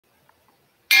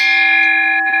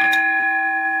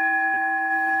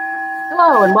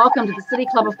Hello and welcome to the City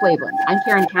Club of Cleveland. I'm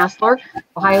Karen Kastler,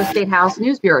 Ohio Statehouse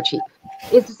News Bureau Chief.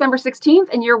 It's December 16th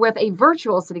and you're with a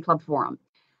virtual City Club forum.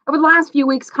 Over the last few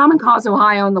weeks, Common Cause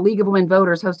Ohio and the League of Women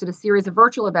Voters hosted a series of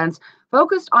virtual events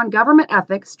focused on government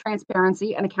ethics,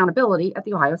 transparency, and accountability at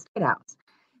the Ohio Statehouse.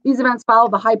 These events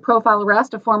followed the high-profile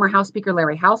arrest of former House Speaker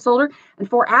Larry Householder and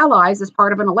 4 allies as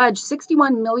part of an alleged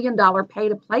 $61 million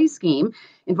pay-to-play scheme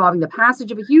involving the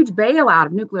passage of a huge bailout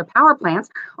of nuclear power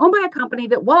plants owned by a company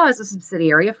that was a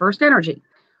subsidiary of FirstEnergy.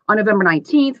 On November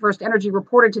 19th, FirstEnergy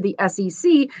reported to the SEC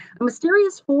a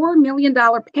mysterious $4 million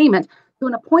payment to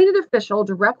an appointed official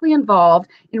directly involved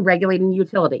in regulating the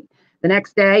utility. The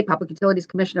next day, Public Utilities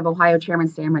Commission of Ohio Chairman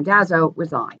Sam Randazzo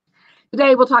resigned.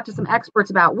 Today, we'll talk to some experts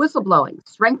about whistleblowing,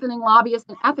 strengthening lobbyist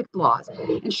and ethics laws,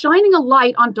 and shining a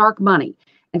light on dark money,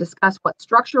 and discuss what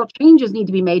structural changes need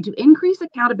to be made to increase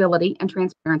accountability and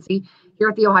transparency here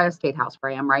at the Ohio Statehouse,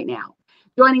 where I am right now.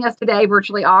 Joining us today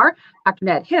virtually are Dr.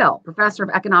 Ned Hill, Professor of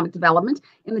Economic Development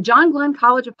in the John Glenn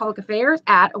College of Public Affairs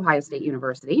at Ohio State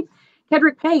University,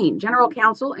 Kedrick Payne, General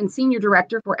Counsel and Senior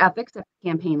Director for Ethics at the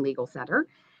Campaign Legal Center,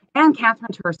 and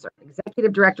Catherine Terser,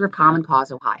 Executive Director of Common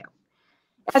Cause Ohio.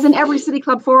 As in every City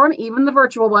Club forum, even the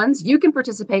virtual ones, you can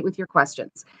participate with your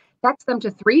questions. Text them to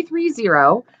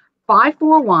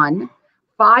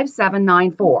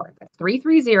 330-541-5794. That's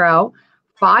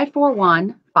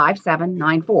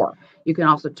 330-541-5794. You can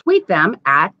also tweet them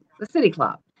at the City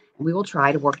Club, and we will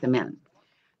try to work them in.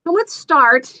 So let's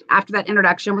start, after that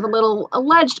introduction, with a little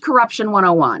alleged corruption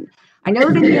 101. I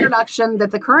noted in the introduction that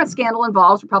the current scandal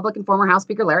involves Republican former House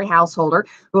Speaker Larry Householder,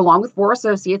 who, along with 4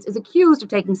 associates, is accused of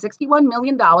taking $61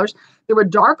 million through a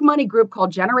dark money group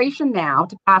called Generation Now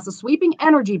to pass a sweeping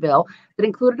energy bill that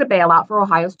included a bailout for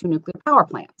Ohio's 2 nuclear power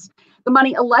plants. The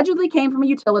money allegedly came from a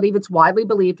utility that's widely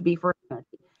believed to be FirstEnergy.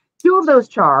 2 of those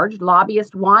charged,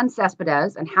 lobbyist Juan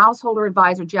Cespedes and householder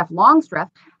advisor Jeff Longstreth,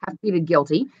 have pleaded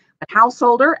guilty. But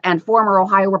Householder and former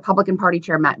Ohio Republican Party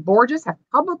Chair Matt Borges have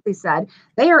publicly said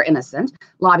they are innocent.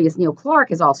 Lobbyist Neil Clark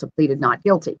has also pleaded not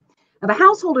guilty. Now, the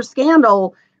Householder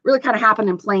scandal really kind of happened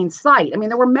in plain sight. I mean,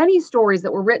 there were many stories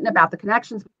that were written about the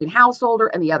connections between Householder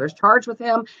and the others charged with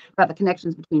him, about the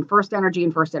connections between FirstEnergy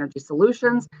and FirstEnergy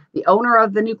Solutions, the owner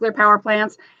of the nuclear power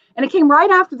plants. And it came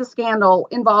right after the scandal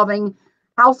involving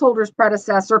Householder's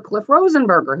predecessor, Cliff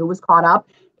Rosenberger, who was caught up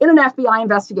in an FBI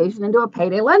investigation into a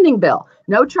payday lending bill.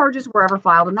 No charges were ever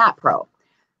filed in that probe.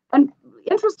 And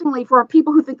interestingly, for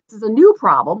people who think this is a new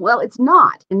problem, well, it's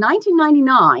not. In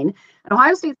 1999, an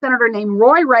Ohio State Senator named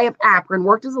Roy Ray of Akron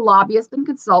worked as a lobbyist and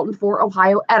consultant for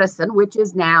Ohio Edison, which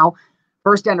is now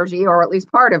FirstEnergy, or at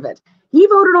least part of it. He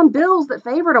voted on bills that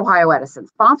favored Ohio Edison,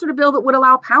 sponsored a bill that would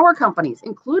allow power companies,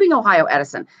 including Ohio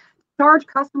Edison, to charge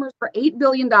customers for $8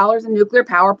 billion in nuclear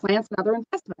power plants and other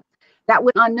investments. That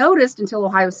went unnoticed until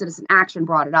Ohio Citizen Action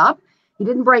brought it up. He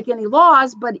didn't break any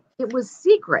laws, but it was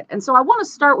secret. And so I want to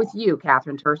start with you,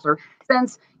 Catherine Terser,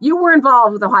 since you were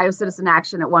involved with Ohio Citizen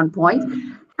Action at one point.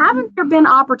 Haven't there been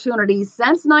opportunities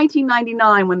since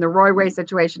 1999, when the Roy Ray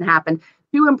situation happened,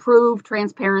 to improve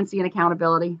transparency and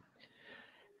accountability?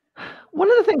 One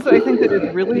of the things that I think that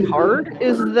is really hard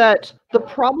is that the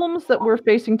problems that we're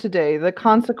facing today, the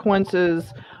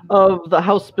consequences of the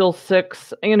House Bill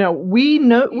 6, we've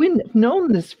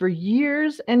known this for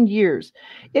years and years.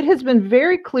 It has been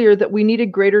very clear that we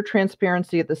needed greater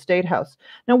transparency at the State House.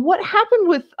 Now, what happened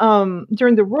with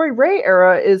during the Roy Ray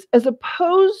era is, as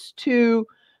opposed to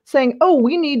saying, oh,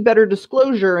 we need better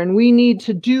disclosure and we need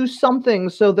to do something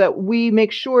so that we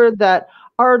make sure that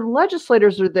our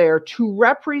legislators are there to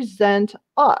represent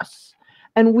us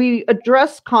and we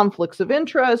address conflicts of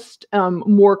interest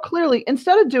more clearly.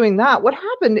 Instead of doing that, what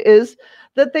happened is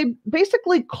that they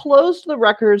basically closed the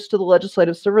records to the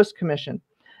Legislative Service Commission.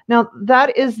 Now,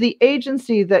 that is the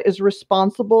agency that is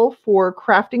responsible for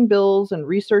crafting bills and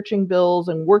researching bills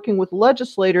and working with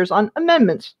legislators on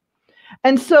amendments.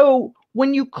 And so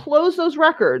when you close those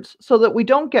records so that we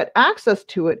don't get access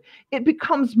to it, it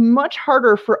becomes much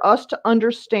harder for us to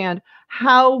understand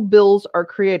how bills are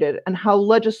created and how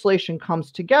legislation comes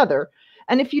together.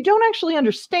 And if you don't actually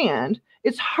understand,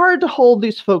 it's hard to hold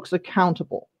these folks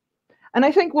accountable. And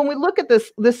I think when we look at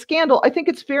this scandal, I think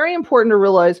it's very important to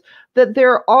realize that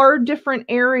there are different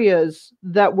areas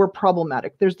that were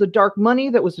problematic. There's the dark money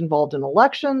that was involved in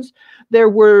elections. There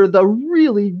were the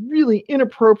really, really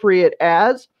inappropriate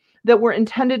ads that were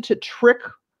intended to trick,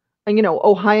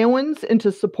 Ohioans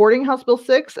into supporting House Bill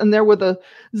 6. And there were the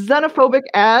xenophobic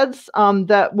ads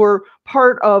that were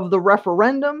part of the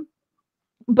referendum.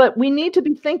 But we need to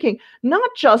be thinking not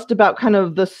just about kind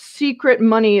of the secret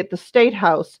money at the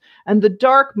Statehouse and the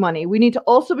dark money. We need to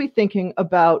also be thinking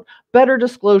about better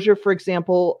disclosure, for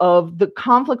example, of the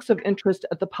conflicts of interest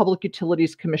at the Public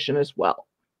Utilities Commission as well.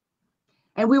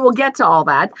 And we will get to all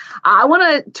that. I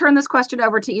want to turn this question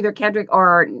over to either Kendrick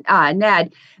or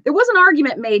Ned. There was an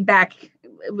argument made back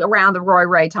around the Roy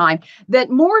Ray time that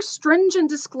more stringent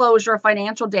disclosure of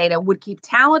financial data would keep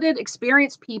talented,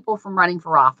 experienced people from running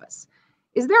for office.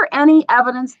 Is there any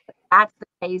evidence that that's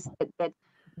the case, that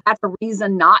that's a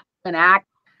reason not to enact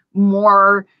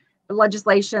more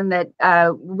legislation that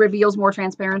reveals more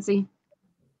transparency?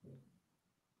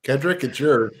 Kendrick, it's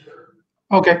yours.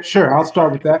 Okay, sure. I'll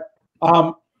start with that.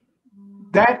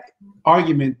 That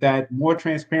argument that more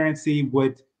transparency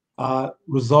would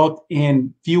result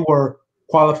in fewer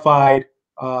qualified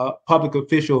public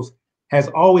officials has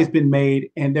always been made,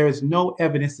 and there is no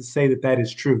evidence to say that that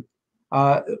is true.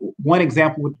 One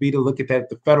example would be to look at that at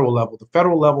the federal level. The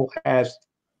federal level has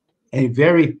a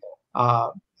very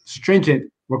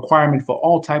stringent requirement for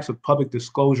all types of public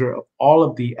disclosure of all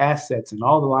of the assets and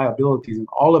all the liabilities and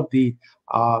all of the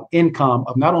income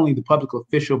of not only the public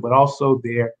official, but also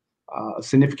their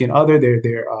significant other,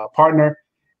 their partner.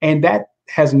 And that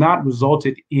has not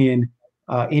resulted in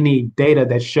any data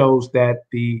that shows that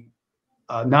the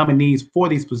nominees for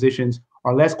these positions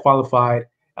are less qualified.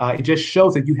 It just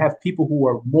shows that you have people who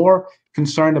are more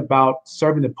concerned about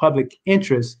serving the public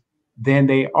interest than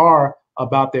they are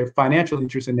about their financial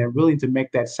interests, and they're willing to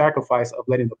make that sacrifice of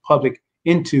letting the public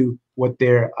into what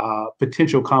their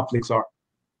potential conflicts are.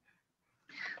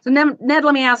 So Ned,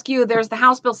 let me ask you, there's the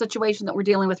House bill situation that we're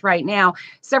dealing with right now.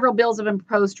 Several bills have been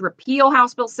proposed to repeal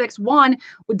House Bill 6. One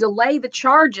would delay the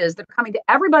charges that are coming to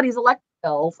everybody's electric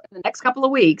bills in the next couple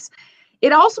of weeks.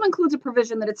 It also includes a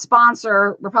provision that its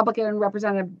sponsor, Republican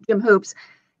Representative Jim Hoops,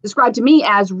 described to me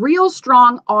as real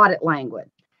strong audit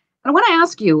language. And I want to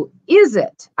ask you, is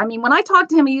it? I mean, when I talked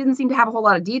to him, he didn't seem to have a whole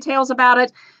lot of details about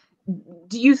it.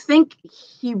 Do you think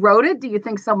he wrote it? Do you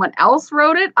think someone else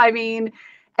wrote it? I mean,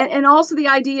 and also the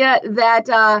idea that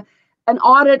an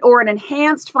audit or an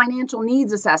enhanced financial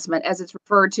needs assessment, as it's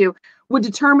referred to, would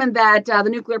determine that the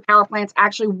nuclear power plants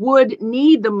actually would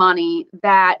need the money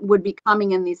that would be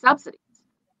coming in these subsidies.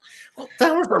 Well,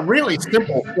 that was a really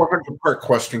simple 400-part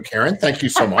question, Karen. Thank you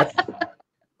so much.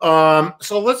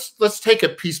 So let's take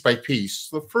it piece by piece.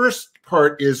 The first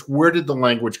part is, where did the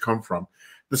language come from?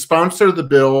 The sponsor of the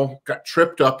bill got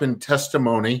tripped up in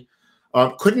testimony,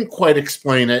 couldn't quite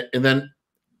explain it, and then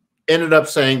ended up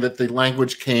saying that the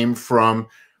language came from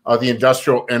the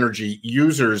Industrial Energy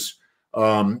Users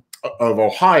of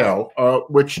Ohio,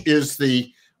 which is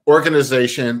the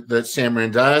organization that Sam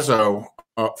Randazzo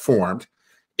formed,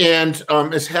 and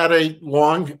has had a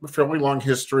fairly long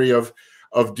history of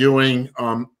doing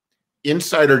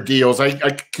insider deals.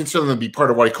 I consider them to be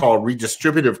part of what I call a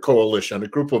redistributive coalition, a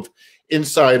group of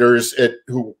insiders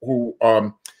who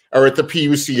are at the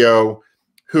PUCO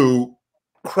who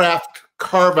craft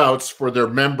carve-outs for their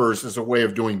members as a way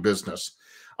of doing business.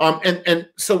 And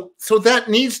so that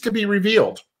needs to be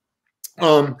revealed.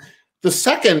 The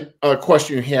second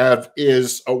question you have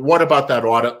is, what about that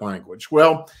audit language?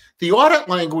 Well, the audit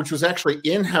language was actually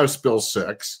in House Bill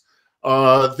 6.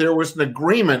 There was an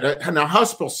agreement. Now,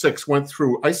 House Bill 6 went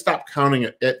through, I stopped counting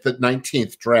it at the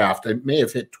 19th draft. It may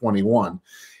have hit 21.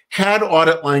 Had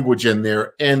audit language in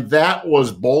there, and that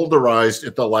was boulderized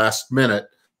at the last minute.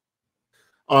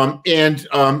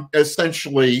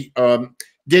 Essentially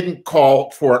didn't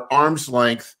call for an arm's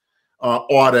length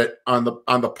audit on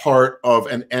the part of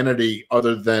an entity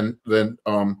other than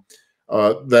one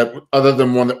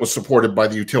that was supported by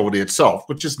the utility itself,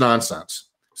 which is nonsense.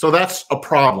 So that's a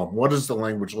problem. What does the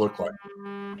language look like?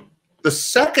 The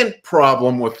second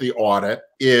problem with the audit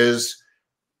is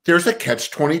there's a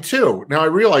catch-22. Now, I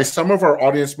realize some of our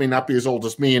audience may not be as old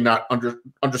as me and not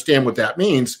understand what that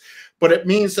means, but it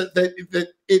means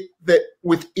that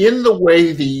within the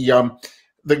way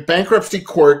the bankruptcy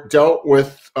court dealt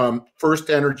with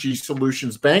FirstEnergy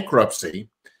Solutions bankruptcy,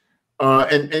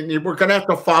 and we're going to have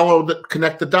to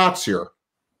connect the dots here.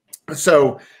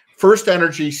 So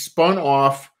FirstEnergy spun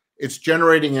off its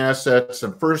generating assets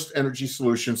and FirstEnergy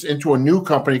Solutions into a new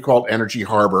company called Energy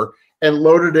Harbor and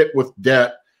loaded it with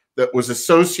debt that was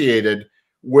associated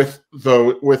with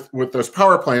those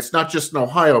power plants, not just in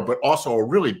Ohio, but also a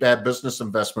really bad business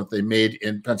investment they made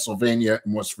in Pennsylvania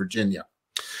and West Virginia.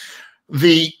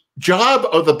 The job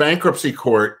of the bankruptcy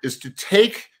court is to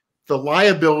take the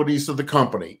liabilities of the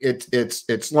company,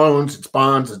 its loans, its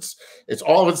bonds, its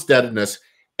all of its indebtedness,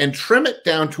 and trim it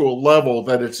down to a level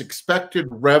that its expected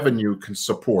revenue can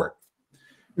support.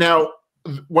 Now,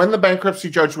 when the bankruptcy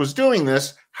judge was doing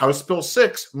this, House Bill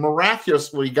 6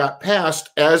 miraculously got passed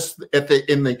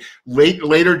in the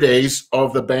later days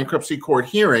of the bankruptcy court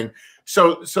hearing.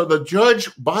 So the judge,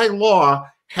 by law,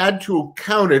 had to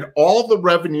counted all the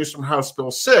revenues from House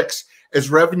Bill 6 as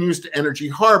revenues to Energy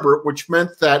Harbor, which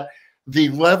meant that the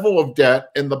level of debt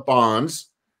in the bonds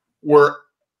weren't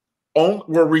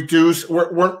reduced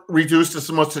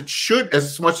as much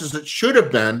as it should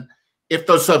have been if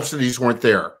those subsidies weren't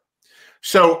there.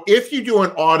 So if you do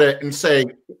an audit and say,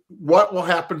 what will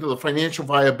happen to the financial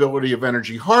viability of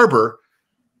Energy Harbor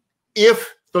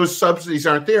if those subsidies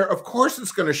aren't there, of course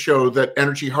it's going to show that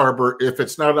Energy Harbor, if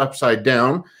it's not upside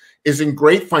down, is in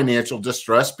great financial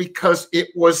distress because it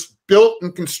was built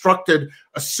and constructed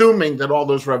assuming that all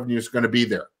those revenues are going to be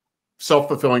there.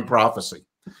 Self-fulfilling prophecy.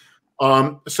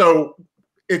 So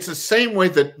it's the same way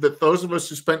that those of us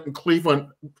who spent in Cleveland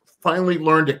finally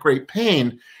learned at great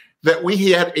pain that we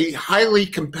had a highly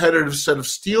competitive set of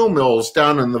steel mills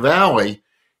down in the valley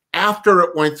after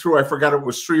it went through, I forgot it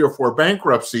was 3 or 4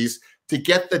 bankruptcies, to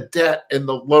get the debt and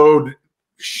the load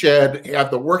shed,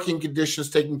 have the working conditions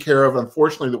taken care of.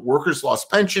 Unfortunately, the workers lost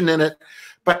pension in it.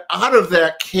 But out of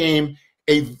that came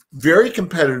a very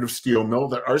competitive steel mill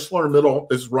that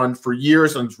ArcelorMittal has run for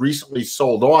years and recently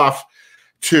sold off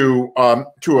to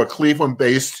a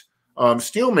Cleveland-based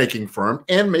steelmaking firm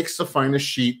and makes the finest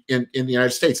sheet in the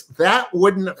United States. That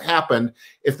wouldn't have happened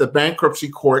if the bankruptcy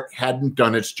court hadn't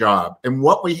done its job. And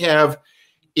what we have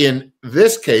in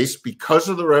this case, because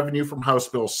of the revenue from House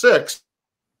Bill 6,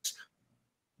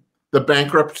 the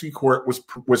bankruptcy court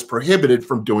was prohibited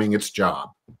from doing its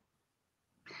job.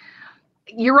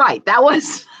 You're right. That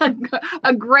was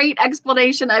a great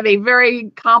explanation of a very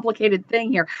complicated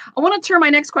thing here. I want to turn my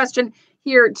next question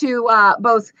here to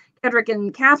both Kedrick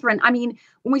and Catherine. I mean,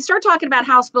 when we start talking about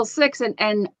House Bill 6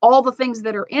 and all the things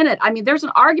that are in it, I mean, there's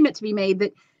an argument to be made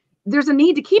that there's a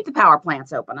need to keep the power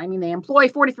plants open. I mean, they employ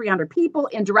 4,300 people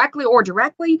indirectly or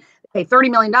directly. They pay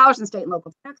 $30 million in state and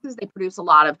local taxes. They produce a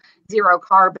lot of zero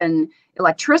carbon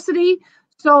electricity.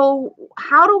 So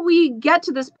how do we get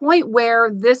to this point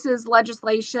where this is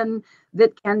legislation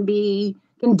that can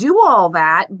do all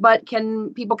that, but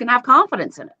people can have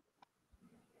confidence in it?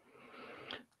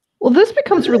 Well, this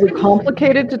becomes really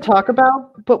complicated to talk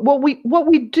about, but what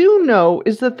we do know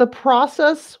is that the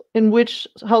process in which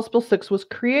House Bill 6 was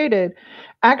created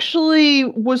actually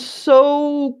was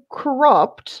so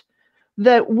corrupt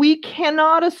that we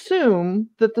cannot assume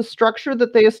that the structure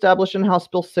that they established in House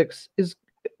Bill 6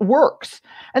 works.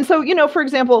 And so, for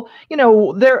example,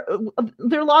 there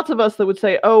are lots of us that would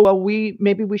say, oh, well,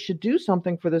 maybe we should do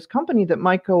something for this company that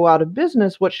might go out of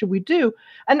business. What should we do?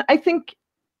 And I think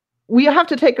we have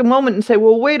to take a moment and say,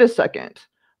 well, wait a second.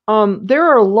 There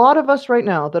are a lot of us right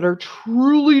now that are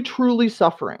truly, truly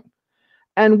suffering.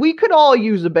 And we could all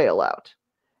use a bailout.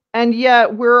 And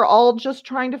yet we're all just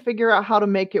trying to figure out how to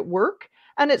make it work.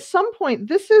 And at some point,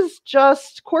 this is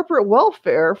just corporate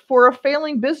welfare for a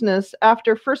failing business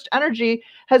after FirstEnergy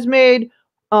has made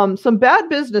some bad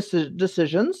business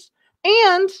decisions.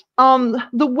 And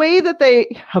the way that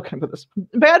how can I put this?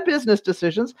 Bad business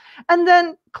decisions. And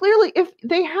then clearly, if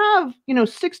they have,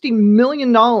 $60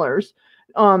 million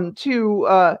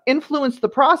to influence the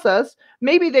process,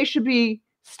 maybe they should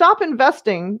stop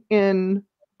investing in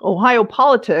Ohio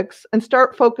politics and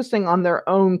start focusing on their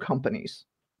own companies.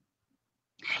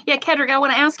 Yeah, Kedrick, I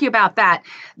want to ask you about that.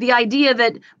 The idea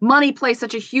that money plays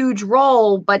such a huge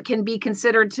role, but can be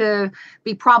considered to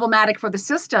be problematic for the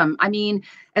system. I mean,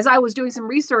 as I was doing some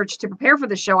research to prepare for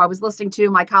the show, I was listening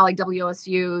to my colleague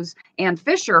WSU's Ann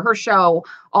Fisher, her show,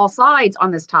 All Sides,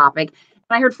 on this topic.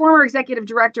 And I heard former executive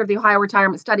director of the Ohio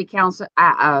Retirement Study Council,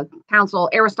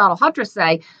 Aristotle Huttress,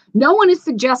 say, no one is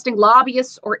suggesting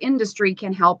lobbyists or industry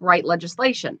can help write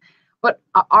legislation. But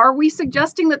are we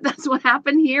suggesting that that's what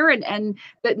happened here and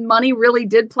that money really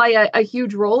did play a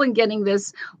huge role in getting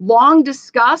this long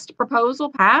discussed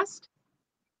proposal passed?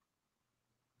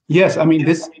 Yes, I mean,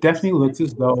 this definitely looks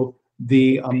as though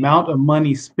the amount of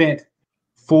money spent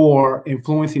for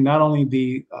influencing not only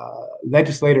the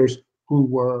legislators who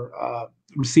were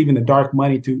receiving the dark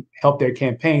money to help their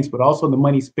campaigns, but also the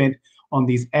money spent on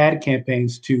these ad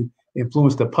campaigns to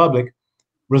influence the public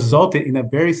resulted in a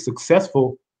very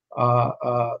successful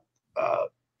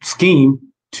scheme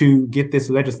to get this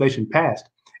legislation passed.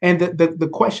 And the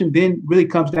question then really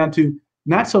comes down to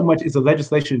not so much is the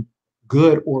legislation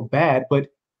good or bad, but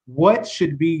what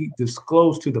should be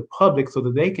disclosed to the public so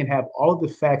that they can have all of the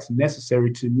facts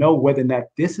necessary to know whether or not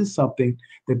this is something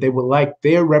that they would like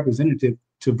their representative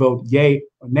to vote yay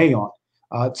or nay on.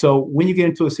 So when you get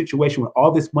into a situation where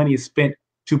all this money is spent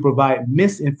to provide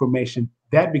misinformation,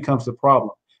 that becomes the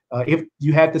problem. If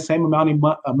you had the same amount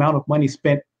of money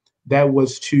spent that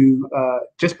was to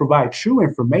just provide true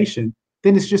information,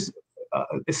 then it's just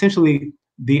essentially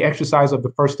the exercise of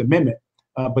the First Amendment.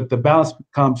 But the balance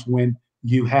comes when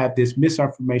you have this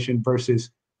misinformation versus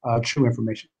true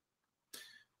information.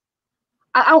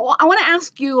 I want to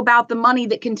ask you about the money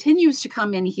that continues to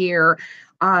come in here.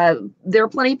 There are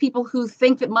plenty of people who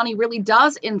think that money really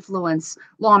does influence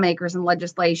lawmakers and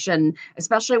legislation,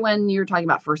 especially when you're talking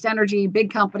about FirstEnergy,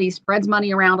 big companies, spreads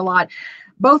money around a lot.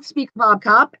 Both Speaker Bob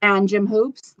Cupp and Jim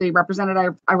Hoops, the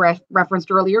representative I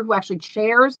referenced earlier, who actually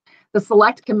chairs the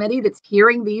select committee that's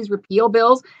hearing these repeal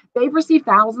bills, they've received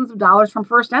thousands of dollars from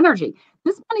FirstEnergy.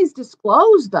 This money's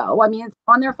disclosed, though. I mean, it's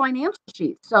on their financial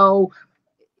sheet. So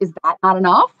is that not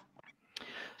enough?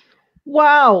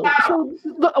 Wow. So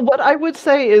what I would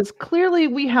say is clearly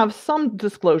we have some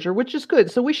disclosure, which is good.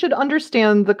 So we should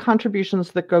understand the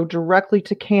contributions that go directly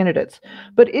to candidates.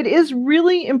 But it is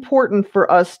really important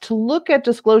for us to look at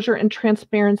disclosure and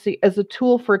transparency as a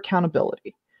tool for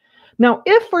accountability. Now,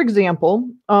 if, for example,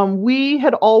 we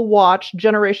had all watched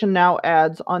Generation Now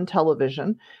ads on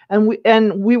television, and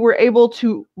we were able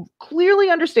to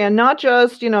clearly understand, not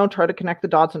just, try to connect the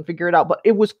dots and figure it out, but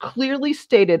it was clearly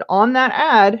stated on that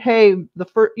ad, hey,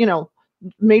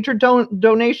 major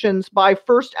donations by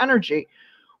FirstEnergy,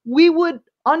 we would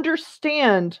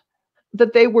understand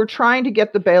that they were trying to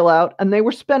get the bailout and they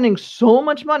were spending so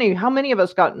much money. How many of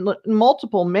us got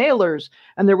multiple mailers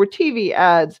and there were TV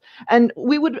ads? And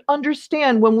we would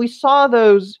understand when we saw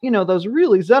those, those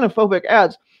really xenophobic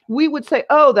ads, we would say,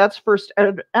 oh, that's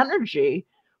FirstEnergy.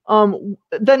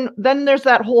 Then there's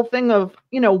that whole thing of,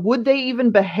 would they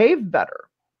even behave better?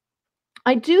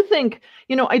 I do think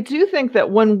that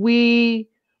when we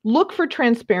look for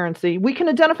transparency, we can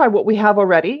identify what we have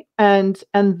already and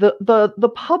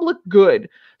the public good,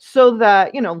 so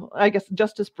that, I guess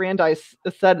Justice Brandeis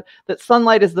said that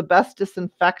sunlight is the best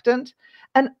disinfectant.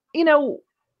 And,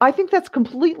 I think that's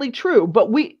completely true,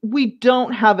 but we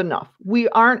don't have enough. We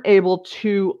aren't able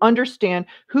to understand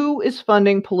who is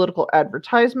funding political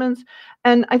advertisements.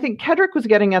 And I think Kedrick was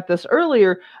getting at this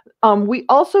earlier. We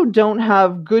also don't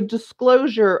have good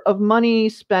disclosure of money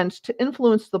spent to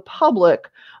influence the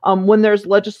public when there's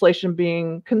legislation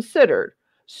being considered.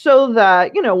 So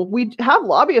that, we have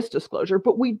lobbyist disclosure,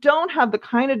 but we don't have the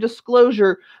kind of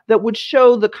disclosure that would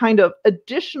show the kind of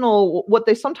additional, what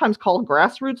they sometimes call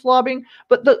grassroots lobbying,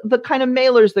 but the kind of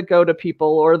mailers that go to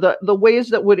people, or the ways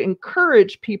that would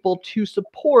encourage people to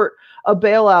support a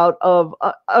bailout of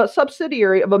a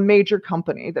subsidiary of a major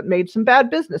company that made some bad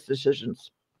business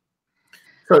decisions.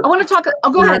 So, I want to talk.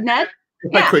 Oh, go ahead, Ned.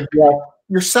 If I could,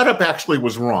 your setup actually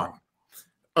was wrong.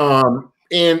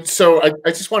 And so I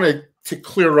just wanted to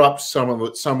clear up some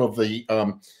of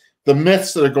the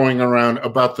myths that are going around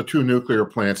about the two nuclear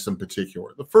plants in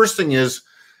particular. The first thing is,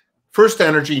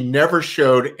 FirstEnergy never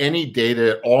showed any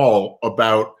data at all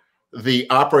about the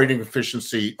operating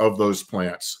efficiency of those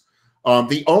plants.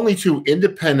 The only two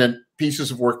independent pieces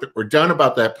of work that were done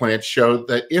about that plant showed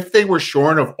that if they were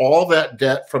shorn of all that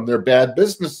debt from their bad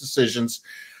business decisions,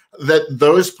 that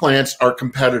those plants are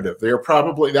competitive. They are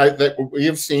probably, that we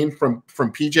have seen from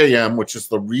PJM, which is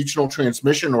the regional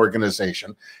transmission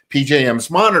organization, PJM's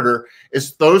monitor,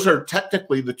 is those are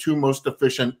technically the two most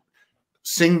efficient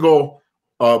single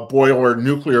boiler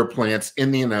nuclear plants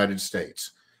in the United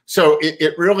States. So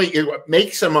it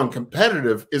makes them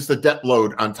uncompetitive is the debt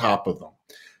load on top of them.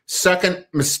 Second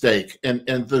mistake, and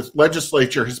the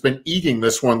legislature has been eating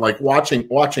this one like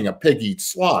watching a pig eat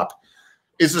slop,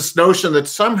 is this notion that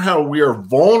somehow we are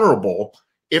vulnerable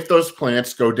if those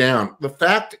plants go down. The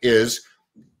fact is,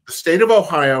 the state of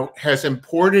Ohio has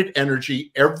imported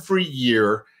energy every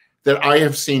year that I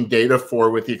have seen data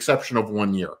for, with the exception of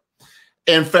 1 year.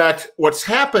 In fact, what's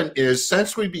happened is,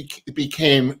 since we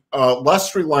became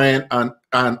less reliant on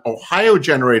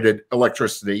Ohio-generated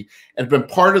electricity and been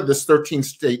part of this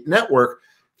 13-state network,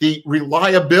 the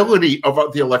reliability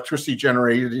of the electricity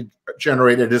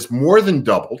generated is more than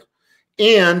doubled,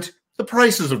 and the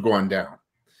prices have gone down.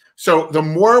 So the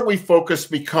more we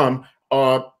become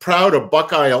proud of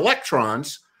Buckeye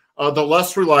electrons, the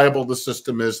less reliable the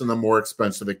system is and the more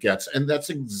expensive it gets. And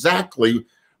that's exactly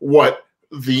what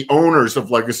the owners of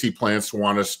legacy plants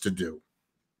want us to do.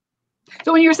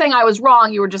 So when you were saying I was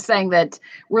wrong, you were just saying that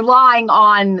relying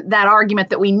on that argument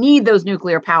that we need those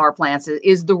nuclear power plants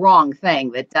is the wrong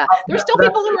thing. That there's still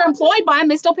people who are employed by them.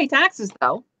 They still pay taxes,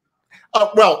 though.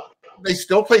 Well, they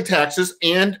still pay taxes,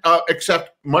 and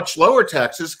accept much lower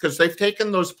taxes, because they've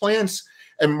taken those plants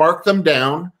and marked them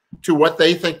down to what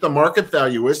they think the market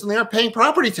value is, and they aren't paying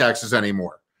property taxes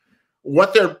anymore.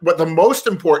 what the most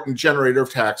important generator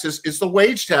of taxes is the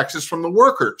wage taxes from the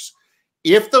workers.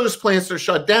 If those plants are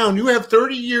shut down, you have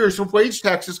 30 years of wage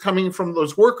taxes coming from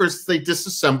those workers as they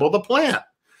disassemble the plant.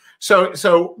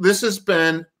 So this has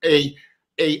been a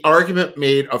argument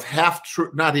made of half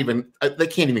truth, not even, they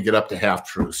can't even get up to half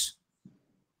truths.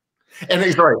 And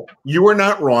he's right. You are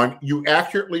not wrong. You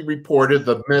accurately reported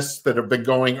the myths that have been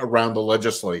going around the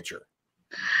legislature.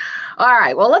 All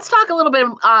right. Well, let's talk a little bit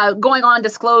going on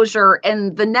disclosure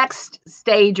and the next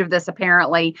stage of this.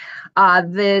 Apparently,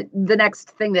 the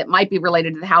next thing that might be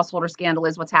related to the householder scandal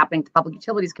is what's happening to the Public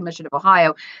Utilities Commission of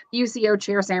Ohio. The UCO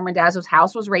chair, Sam Randazzo's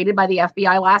house was raided by the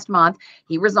FBI last month.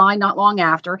 He resigned not long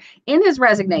after. In his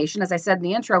resignation, as I said in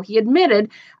the intro, he admitted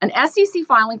an SEC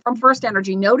filing from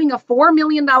FirstEnergy noting a $4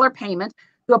 million payment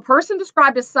to a person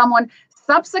described as someone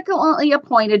subsequently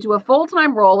appointed to a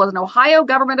full-time role as an Ohio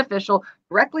government official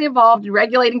directly involved in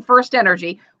regulating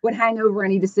FirstEnergy would hang over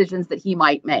any decisions that he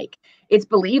might make. It's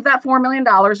believed that $4 million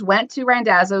went to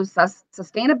Randazzo's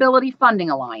Sustainability Funding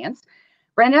Alliance.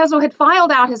 Randazzo had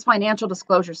filed out his financial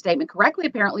disclosure statement correctly,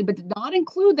 apparently, but did not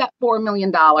include that $4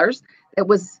 million that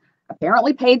was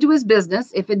apparently paid to his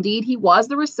business, if indeed he was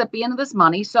the recipient of this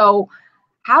money. So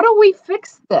how do we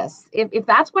fix this? If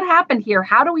that's what happened here,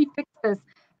 how do we fix this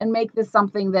and make this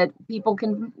something that people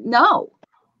can know?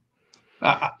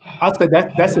 I'll say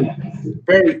that's a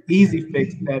very easy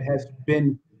fix that has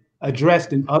been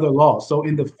addressed in other laws. So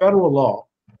in the federal law,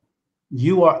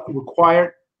 you are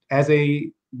required as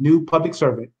a new public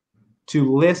servant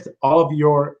to list all of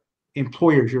your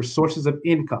employers, your sources of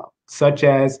income, such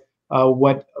as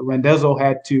what Randazzo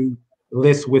had to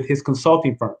list with his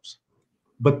consulting firms.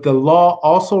 But the law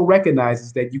also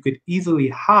recognizes that you could easily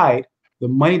hide the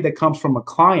money that comes from a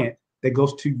client that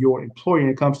goes to your employer and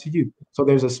it comes to you. So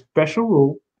there's a special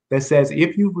rule that says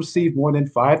if you've received more than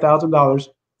 $5,000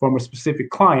 from a specific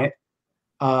client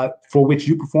for which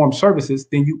you perform services,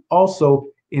 then you also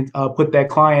put that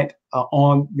client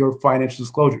on your financial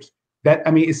disclosures. That,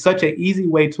 I mean, it's such an easy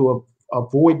way to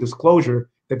avoid disclosure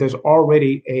that there's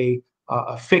already a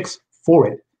fix for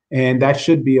it. And that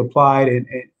should be applied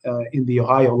in the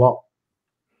Ohio law.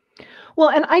 Well,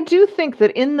 and I do think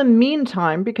that in the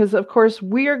meantime, because of course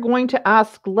we are going to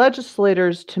ask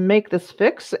legislators to make this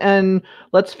fix, and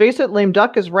let's face it, lame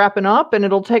duck is wrapping up and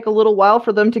it'll take a little while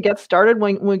for them to get started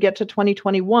when we get to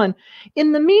 2021.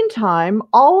 In the meantime,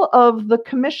 all of the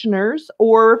commissioners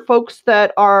or folks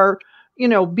that are, you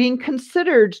know, being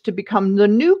considered to become the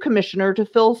new commissioner to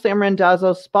fill Sam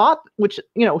Randazzo's spot, which,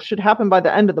 you know, should happen by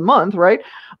the end of the month, right?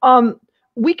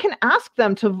 We can ask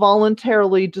them to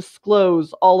voluntarily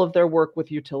disclose all of their work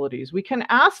with utilities. We can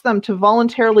ask them to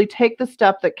voluntarily take the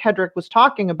step that Kedrick was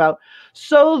talking about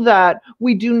so that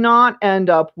we do not end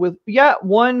up with yet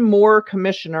one more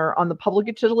commissioner on the Public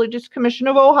Utilities Commission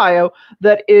of Ohio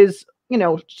that is, you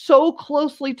know, so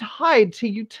closely tied to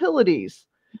utilities.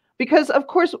 Because, of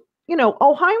course, you know,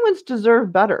 Ohioans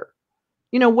deserve better.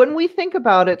 You know, when we think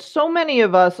about it, so many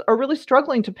of us are really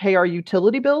struggling to pay our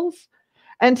utility bills.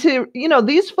 And to, you know,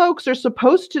 these folks are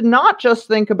supposed to not just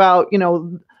think about, you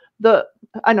know, the,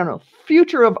 I don't know,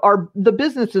 future of the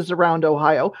businesses around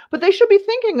Ohio, but they should be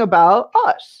thinking about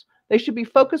us. They should be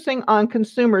focusing on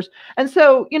consumers. And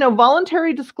so, you know,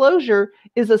 voluntary disclosure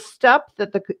is a step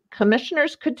that the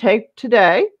commissioners could take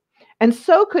today. And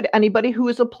so could anybody who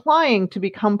is applying to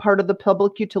become part of the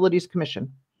Public Utilities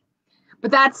Commission.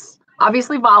 But that's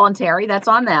obviously voluntary. That's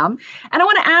on them. And I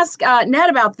want to ask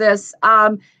Ned about this.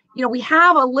 You know, we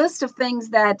have a list of things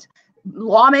that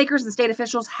lawmakers and state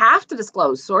officials have to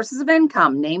disclose: sources of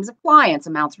income, names of clients,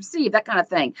 amounts received, that kind of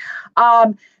thing.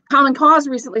 Common Cause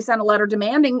recently sent a letter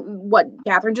demanding what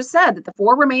Catherine just said, that the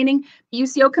 4 remaining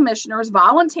PUCO commissioners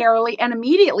voluntarily and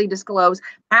immediately disclose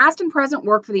past and present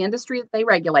work for the industry that they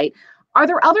regulate. Are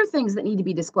there other things that need to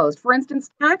be disclosed? For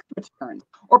instance, tax returns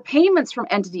or payments from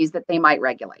entities that they might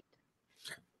regulate?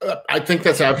 I think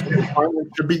that's absolutely fine.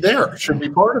 It should be there. It should be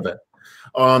part of it.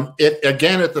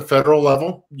 Again, at the federal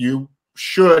level, you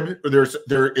should,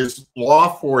 there is law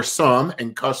for some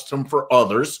and custom for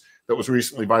others that was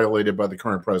recently violated by the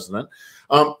current president,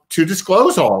 to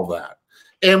disclose all of that.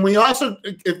 And we also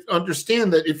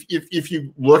understand that if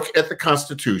you look at the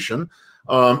Constitution,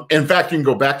 in fact, you can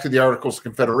go back to the Articles of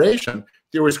Confederation,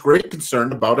 there was great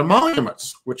concern about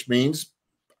emoluments, which means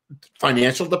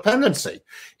financial dependency.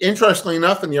 Interestingly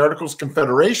enough, in the Articles of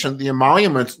Confederation, the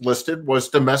emoluments listed was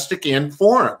domestic and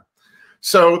foreign.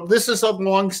 So this is a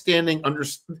long-standing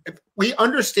we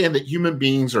understand that human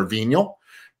beings are venial.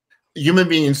 Human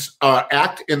beings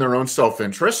act in their own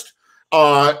self-interest.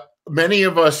 Many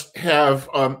of us have,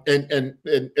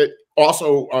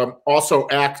 also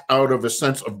act out of a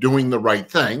sense of doing the right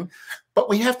thing, but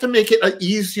we have to make it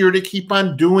easier to keep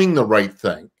on doing the right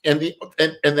thing, and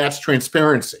that's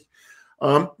transparency.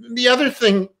 The other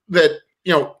thing that,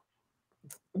 you know,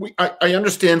 I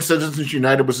understand Citizens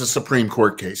United was a Supreme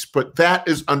Court case, but that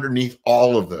is underneath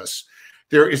all of this.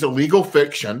 There is a legal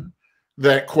fiction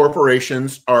that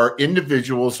corporations are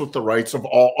individuals with the rights of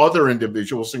all other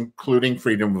individuals, including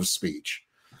freedom of speech.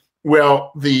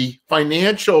 Well, the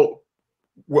financial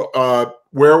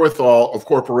wherewithal of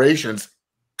corporations,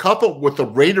 coupled with the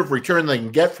rate of return they can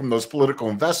get from those political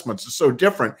investments, is so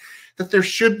different that there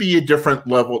should be a different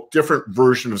level, different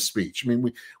version of speech. I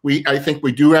mean, I think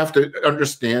we do have to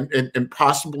understand and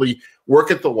possibly work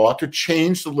at the law to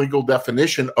change the legal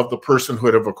definition of the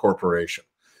personhood of a corporation.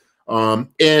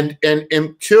 And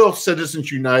until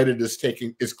Citizens United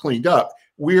is cleaned up,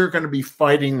 we are going to be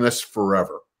fighting this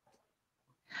forever.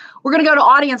 We're going to go to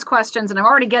audience questions, and I'm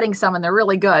already getting some, and they're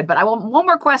really good. But I want one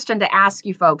more question to ask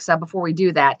you folks before we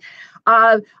do that.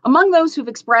 Among those who've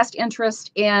expressed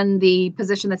interest in the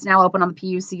position that's now open on the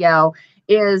PUCO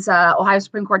is Ohio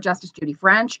Supreme Court Justice Judy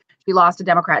French. She lost to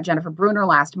Democrat Jennifer Brunner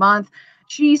last month.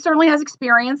 She certainly has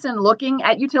experience in looking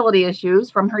at utility issues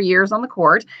from her years on the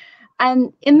court.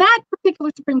 And in that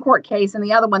particular Supreme Court case and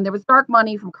the other one, there was dark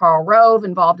money from Karl Rove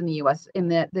involved in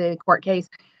the court case.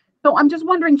 So I'm just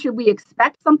wondering, should we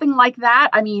expect something like that?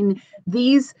 I mean,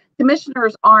 these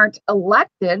commissioners aren't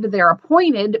elected, they're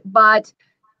appointed, but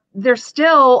there's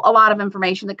still a lot of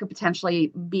information that could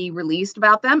potentially be released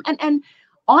about them. And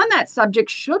on that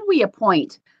subject, should we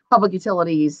appoint public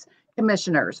utilities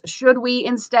commissioners? Should we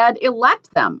instead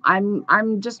elect them?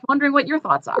 I'm just wondering what your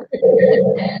thoughts are.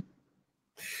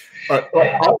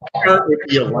 I'll start with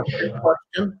the election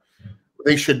question.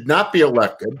 They should not be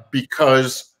elected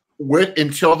because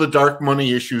until the dark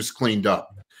money issue is cleaned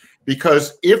up.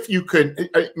 Because if you could,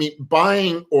 I mean,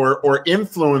 buying or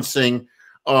influencing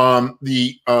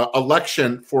the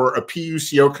election for a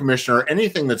PUCO commissioner,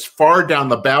 anything that's far down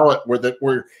the ballot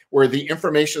where the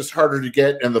information is harder to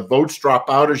get and the votes drop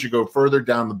out as you go further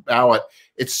down the ballot,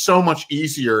 it's so much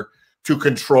easier to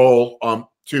control,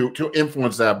 to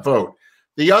influence that vote.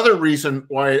 The other reason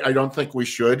why I don't think we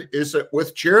should is that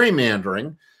with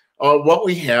gerrymandering, what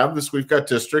we have is we've got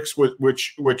districts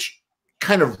which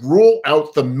kind of rule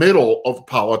out the middle of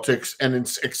politics and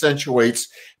it accentuates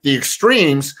the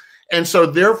extremes. And so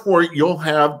therefore you'll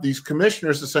have these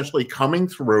commissioners essentially coming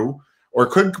through, or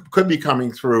could be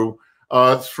coming through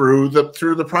through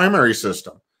the primary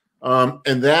system.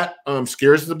 And that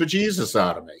scares the bejesus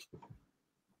out of me.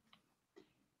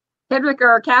 Cedric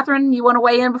or Catherine, you want to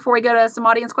weigh in before we go to some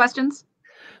audience questions?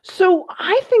 So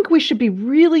I think we should be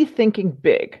really thinking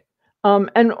big.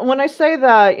 And when I say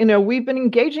that, you know, we've been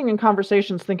engaging in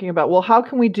conversations thinking about, well, how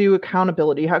can we do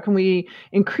accountability? How can we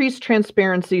increase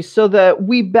transparency so that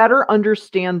we better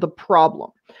understand the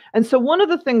problem? And so one of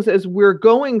the things as we're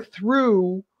going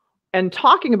through and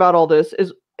talking about all this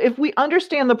is, if we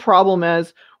understand the problem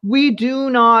as we do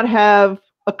not have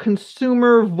a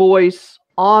consumer voice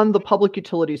on the Public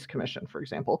Utilities Commission, for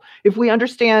example, if we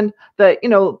understand that, you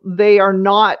know, they are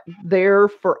not there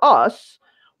for us,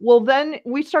 well, then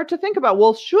we start to think about,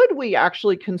 well, should we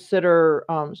actually consider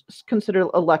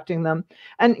electing them?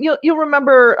 And you'll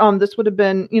remember this would have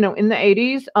been, you know, in the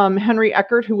 80s, Henry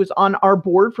Eckert, who was on our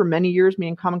board for many years, me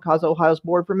and Common Cause Ohio's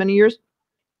board for many years.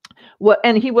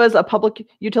 And he was a Public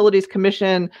Utilities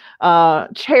Commission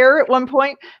chair at one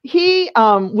point. He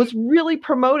was really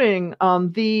promoting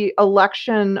the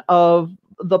election of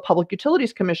the Public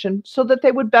Utilities Commission so that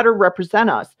they would better represent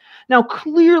us. Now,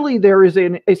 clearly there is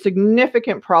a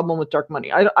significant problem with dark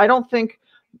money. I don't think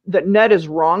that Ned is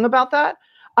wrong about that.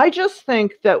 I just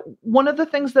think that one of the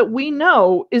things that we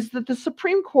know is that the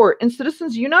Supreme Court and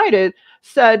Citizens United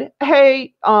said,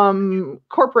 hey,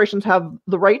 corporations have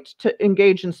the right to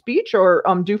engage in speech or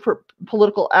do for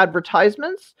political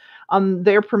advertisements.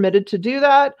 They're permitted to do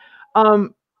that.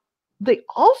 They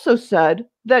also said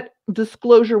that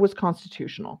disclosure was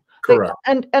constitutional. Correct.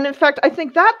 And in fact, I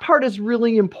think that part is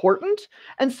really important.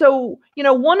 And so, you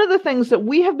know, one of the things that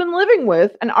we have been living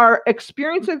with and are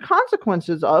experiencing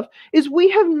consequences of is we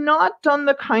have not done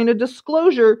the kind of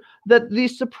disclosure that the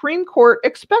Supreme Court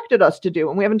expected us to do.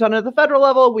 And we haven't done it at the federal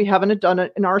level. We haven't done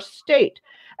it in our state.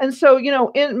 And so, you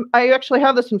know, I actually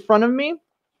have this in front of me.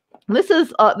 This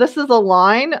is a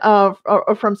line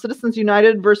from Citizens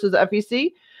United versus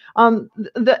FEC.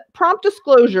 The prompt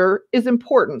disclosure is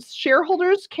important.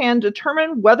 Shareholders can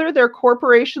determine whether their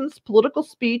corporation's political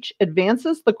speech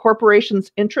advances the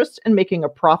corporation's interest in making a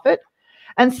profit,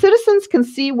 and citizens can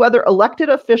see whether elected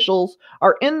officials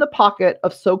are in the pocket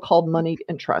of so-called moneyed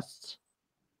interests.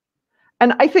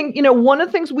 And I think, one of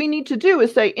the things we need to do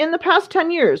is say, in the past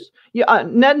 10 years,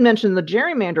 Ned mentioned the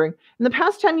gerrymandering. In the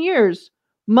past 10 years,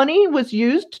 money was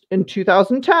used in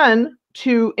 2010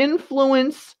 to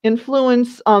influence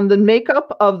the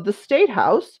makeup of the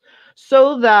Statehouse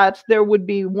so that there would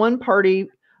be one party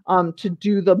to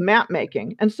do the map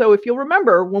making. And so if you'll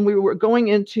remember, when we were going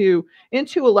into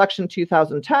election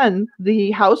 2010,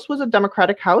 the House was a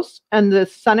Democratic House and the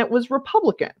Senate was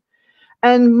Republican.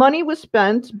 And money was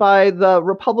spent by the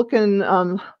Republican,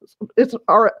 it's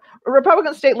our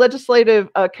Republican State Legislative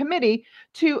Committee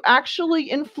to actually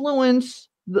influence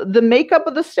the makeup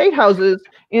of the state houses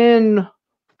in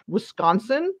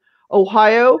Wisconsin,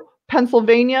 Ohio,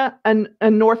 Pennsylvania, and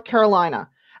North Carolina.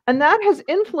 And that has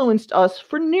influenced us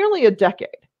for nearly a decade.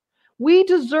 We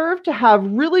deserve to have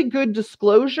really good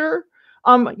disclosure.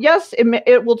 Yes,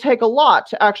 it will take a lot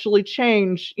to actually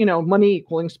change, money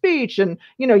equaling speech. And,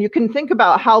 you can think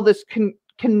about how this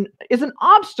is an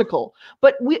obstacle.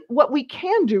 But what we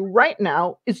can do right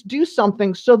now is do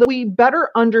something so that we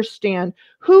better understand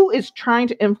who is trying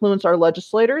to influence our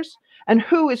legislators and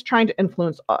who is trying to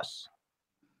influence us.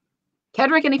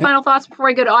 Kedrick, any final thoughts before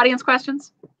we go to audience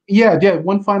questions? Yeah.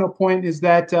 One final point is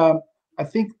that I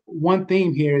think one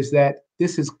theme here is that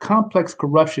this is complex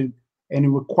corruption and it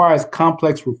requires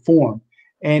complex reform.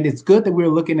 And it's good that we're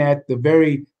looking at the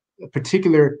very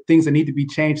particular things that need to be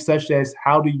changed, such as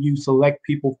how do you select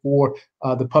people for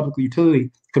the Public Utility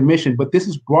Commission. But this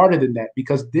is broader than that,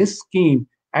 because this scheme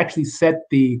actually set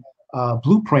the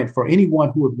blueprint for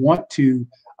anyone who would want to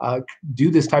do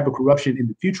this type of corruption in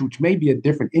the future, which may be a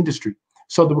different industry.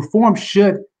 So the reform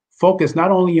should focus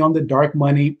not only on the dark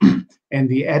money and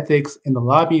the ethics and the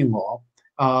lobbying law,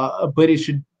 but it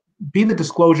should be the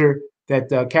disclosure that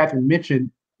Catherine mentioned,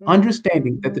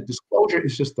 understanding that the disclosure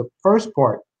is just the first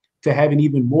part to having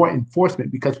even more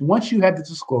enforcement. Because once you have the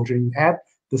disclosure and you have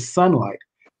the sunlight,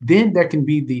 then there can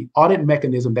be the audit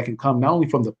mechanism that can come not only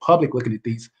from the public looking at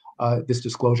this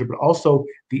disclosure, but also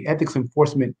the ethics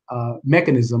enforcement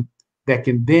mechanism that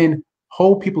can then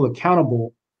hold people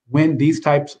accountable when these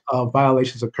types of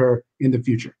violations occur in the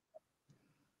future.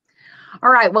 All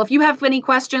right. Well, if you have any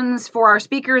questions for our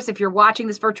speakers, if you're watching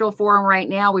this virtual forum right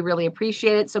now, we really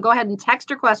appreciate it. So go ahead and text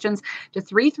your questions to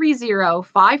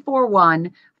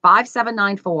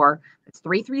 330-541-5794. It's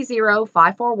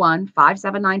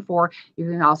 330-541-5794. You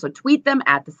can also tweet them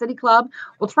at the City Club.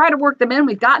 We'll try to work them in.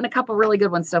 We've gotten a couple really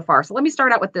good ones so far. So let me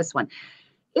start out with this one.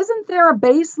 Isn't there a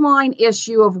baseline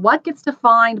issue of what gets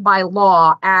defined by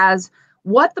law as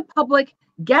what the public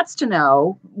gets to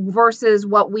know versus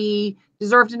what we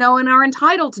deserve to know and are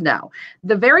entitled to know?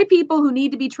 The very people who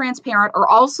need to be transparent are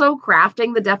also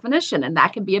crafting the definition, and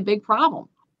that can be a big problem.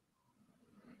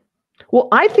 Well,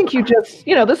 I think you just,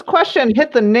 this question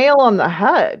hit the nail on the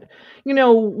head.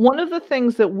 One of the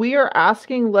things that we are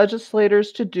asking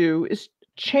legislators to do is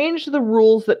change the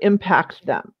rules that impact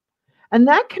them. And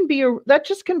that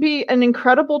just can be an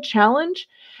incredible challenge.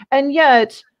 And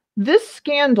yet, this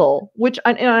scandal, which,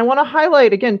 and I want to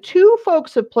highlight again, 2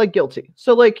 folks have pled guilty.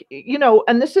 So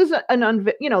and this is there's going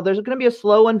to be a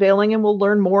slow unveiling and we'll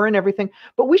learn more and everything,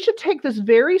 but we should take this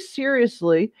very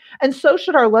seriously. And so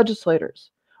should our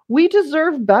legislators. We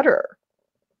deserve better.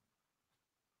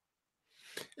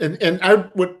 And I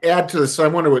would add to this, I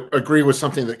want to agree with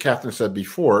something that Catherine said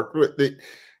before.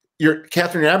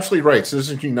 Catherine, you're absolutely right.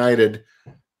 Citizens United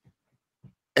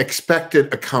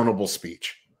expected accountable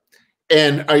speech.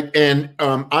 And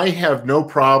I have no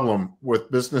problem with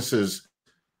businesses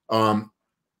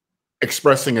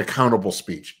expressing accountable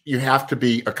speech. You have to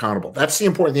be accountable. That's the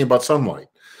important thing about sunlight.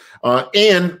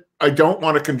 And I don't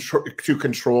want to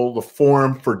control the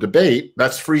forum for debate.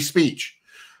 That's free speech.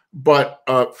 But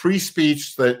free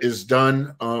speech that is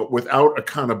done without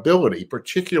accountability,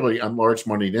 particularly on large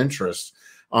moneyed interests,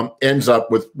 ends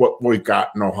up with what we've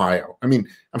got in Ohio. I mean,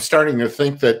 I'm starting to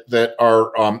think that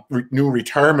our new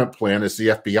retirement plan is the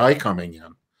FBI coming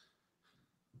in.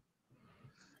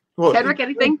 Well, Kedrick,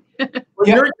 anything?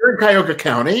 You're in Cuyahoga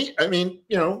County. I mean,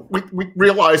 we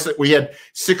realized that we had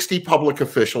 60 public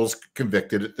officials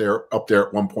convicted up there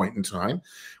at one point in time.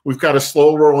 We've got a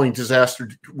slow rolling disaster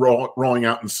rolling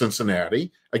out in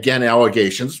Cincinnati. Again,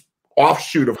 allegations,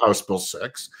 offshoot of House Bill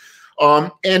 6.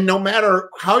 And no matter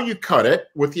how you cut it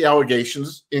with the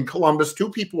allegations, in Columbus,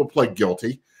 2 people have pled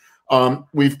guilty.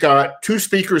 We've got 2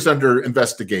 speakers under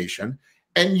investigation.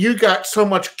 And you got so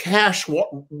much cash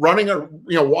running,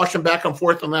 washing back and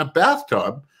forth in that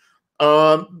bathtub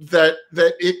that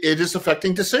it is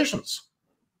affecting decisions.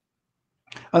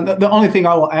 The only thing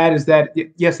I will add is that,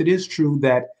 yes, it is true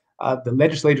that the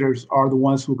legislators are the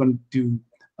ones who are going to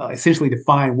essentially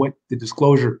define what the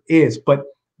disclosure is. But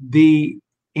the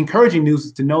encouraging news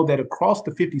is to know that across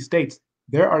the 50 states,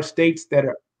 there are states that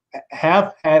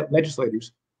have had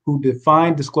legislators who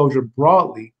define disclosure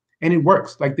broadly, and it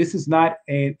works. Like, this is not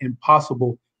an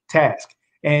impossible task.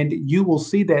 And you will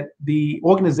see that the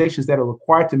organizations that are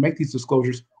required to make these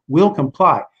disclosures will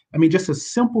comply. I mean, just a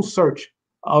simple search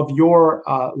of your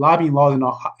lobbying laws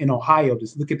in Ohio,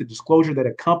 just look at the disclosure that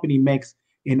a company makes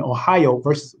in Ohio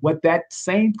versus what that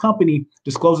same company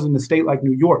discloses in a state like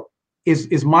New York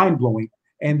is mind-blowing.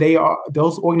 And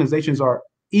those organizations are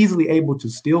easily able to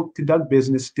still conduct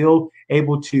business, still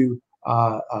able to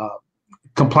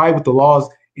comply with the laws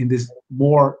in this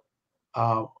more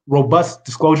robust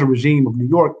disclosure regime of New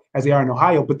York as they are in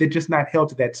Ohio, but they're just not held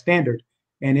to that standard.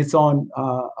 And it's on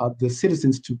the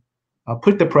citizens to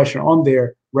put the pressure on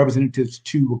their representatives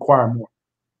to require more.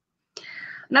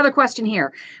 Another question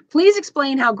here. Please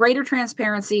explain how greater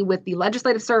transparency with the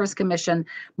Legislative Service Commission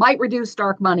might reduce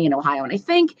dark money in Ohio. And I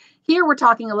think here we're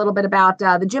talking a little bit about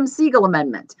the Jim Siegel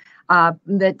Amendment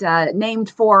that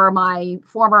named for my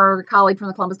former colleague from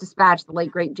the Columbus Dispatch, the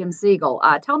late, great Jim Siegel.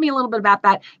 Tell me a little bit about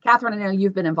that. Catherine, I know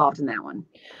you've been involved in that one.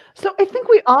 So I think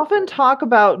we often talk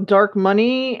about dark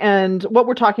money, and what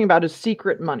we're talking about is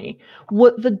secret money.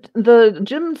 What the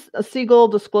Jim Siegel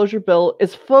disclosure bill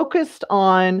is focused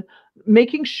on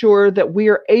making sure that we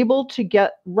are able to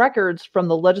get records from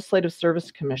the Legislative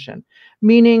Service Commission,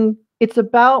 meaning it's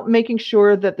about making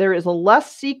sure that there is a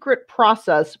less secret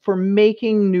process for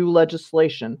making new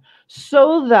legislation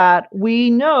so that we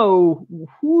know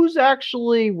who's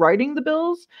actually writing the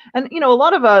bills. And, a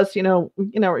lot of us, do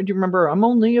you remember, I'm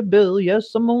only a bill.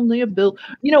 Yes, I'm only a bill.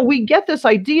 We get this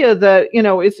idea that,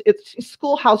 it's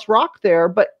Schoolhouse Rock there.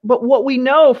 But what we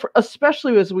know,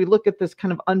 especially as we look at this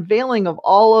kind of unveiling of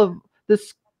all of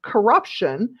this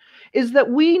corruption, is that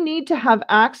we need to have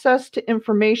access to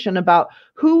information about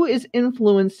who is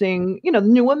influencing,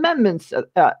 new amendments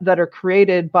that are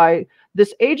created by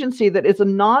this agency that is a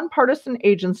nonpartisan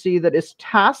agency that is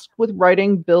tasked with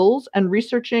writing bills and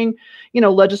researching,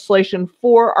 legislation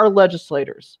for our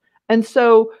legislators. And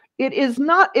so it is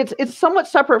not, it's somewhat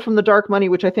separate from the dark money,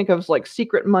 which I think of as like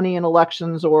secret money in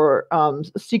elections or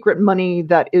secret money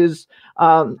that is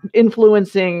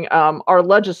influencing our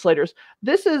legislators.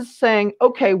 This is saying,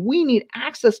 okay, we need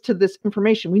access to this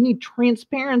information. We need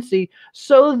transparency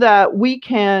so that we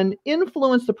can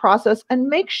influence the process and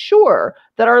make sure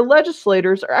that our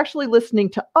legislators are actually listening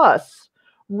to us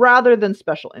rather than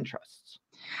special interests.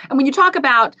 And when you talk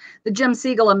about the Jim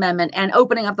Siegel Amendment and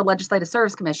opening up the Legislative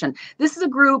Service Commission, this is a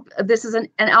group, this is an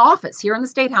office here in the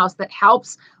Statehouse that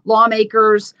helps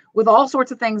lawmakers with all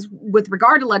sorts of things with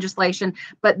regard to legislation,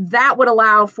 but that would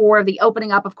allow for the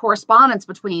opening up of correspondence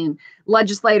between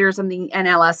legislators and the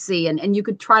NLSC. And you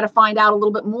could try to find out a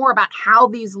little bit more about how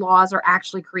these laws are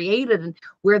actually created and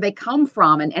where they come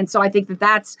from. And so I think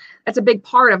that's a big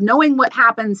part of knowing what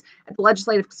happens at the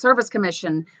Legislative Service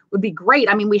Commission would be great.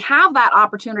 I mean, we have that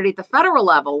opportunity at the federal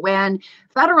level when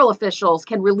federal officials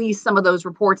can release some of those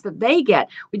reports that they get.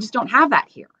 We just don't have that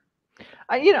here.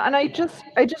 And I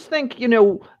just think,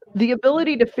 the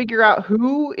ability to figure out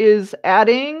who is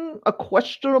adding a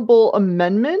questionable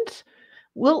amendment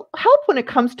will help when it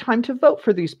comes time to vote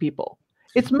for these people.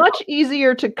 It's much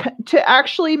easier to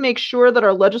actually make sure that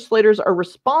our legislators are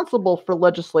responsible for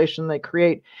legislation they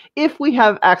create if we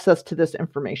have access to this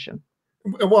information.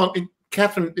 Well,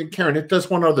 Catherine and Karen, it does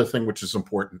one other thing which is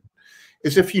important,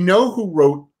 is if you know who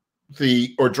wrote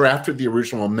or drafted the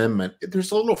original amendment,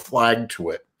 there's a little flag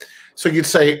to it. So you'd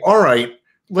say, all right,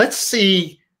 let's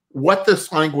see what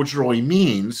this language really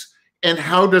means and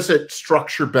how does it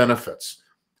structure benefits.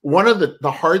 One of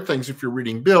the hard things if you're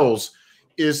reading bills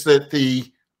is that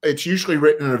it's usually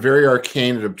written in a very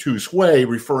arcane and obtuse way,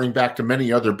 referring back to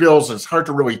many other bills, and it's hard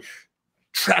to really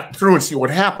track through and see what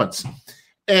happens.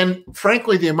 And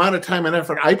frankly, the amount of time and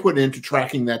effort I put into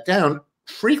tracking that down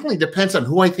frequently depends on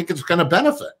who I think it's going to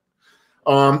benefit.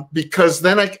 Because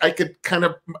then I could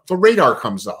the radar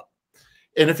comes up.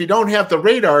 And if you don't have the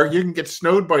radar, you can get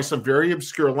snowed by some very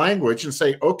obscure language and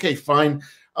say, okay, fine.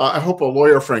 I hope a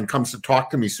lawyer friend comes to talk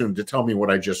to me soon to tell me what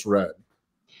I just read.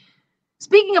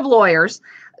 Speaking of lawyers,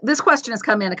 this question has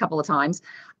come in a couple of times.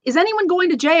 Is anyone going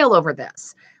to jail over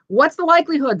this? What's the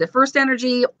likelihood that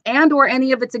FirstEnergy and or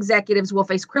any of its executives will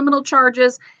face criminal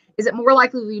charges? Is it more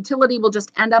likely the utility will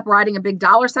just end up writing a big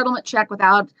dollar settlement check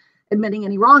without admitting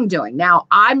any wrongdoing? Now,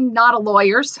 I'm not a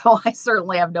lawyer, so I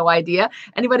certainly have no idea.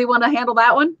 Anybody want to handle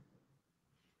that one?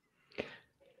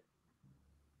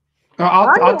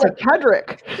 I'll take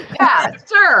Kedrick. Yeah,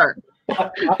 sure.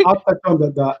 I'll touch on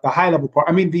the high level part.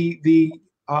 I mean, the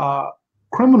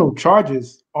criminal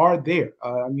charges are there.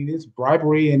 I mean, it's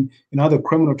bribery and other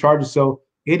criminal charges. So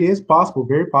it is possible,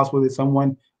 very possible, that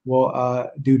someone will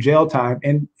do jail time.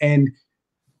 And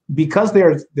because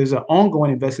there's an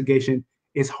ongoing investigation,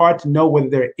 it's hard to know whether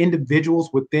there are individuals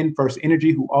within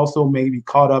FirstEnergy who also may be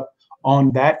caught up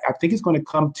on that. I think it's going to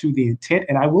come to the intent.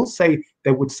 And I will say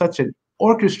that with such an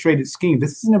orchestrated scheme,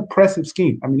 this is an impressive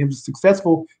scheme. I mean, it was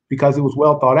successful because it was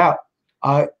well thought out.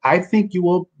 I think you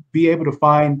will be able to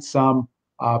find some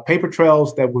paper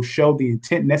trails that will show the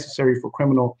intent necessary for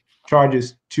criminal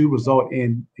charges to result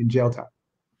in jail time.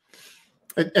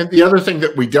 And the other thing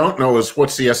that we don't know is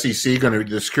what's the SEC going to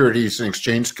do, the Securities and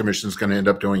Exchange Commission is going to end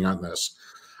up doing on this.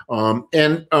 You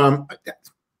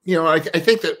know, I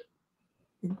think that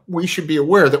we should be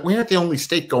aware that we aren't the only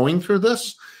state going through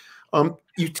this.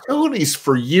 Utilities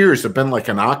for years have been like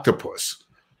an octopus,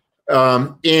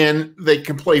 and they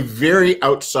can play very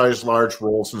outsized large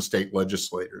roles in state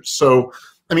legislators. So,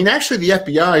 I mean, actually, the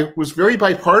FBI was very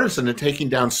bipartisan in taking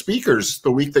down speakers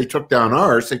the week they took down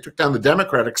ours. They took down the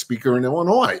Democratic speaker in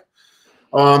Illinois.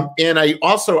 And I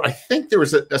think there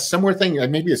was a similar thing,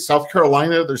 maybe in South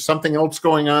Carolina, there's something else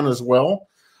going on as well.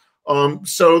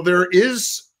 So there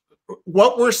is,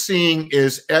 what we're seeing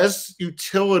is as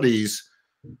utilities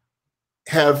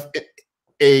have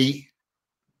a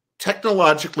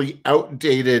technologically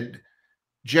outdated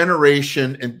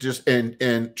generation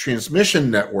and transmission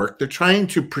network, they're trying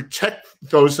to protect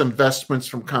those investments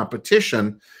from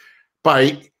competition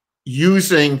by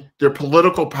using their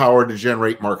political power to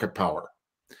generate market power.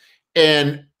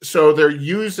 And so they're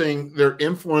using their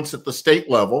influence at the state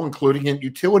level, including in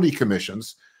utility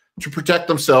commissions, to protect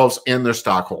themselves and their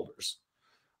stockholders.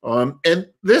 And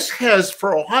this has,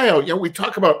 for Ohio, you know, we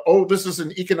talk about, oh, this is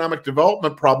an economic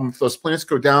development problem if those plants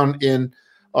go down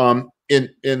along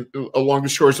the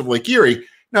shores of Lake Erie.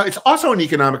 Now, it's also an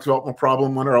economic development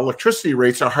problem when our electricity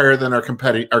rates are higher than our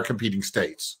competing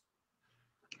states.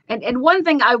 And one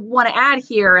thing I want to add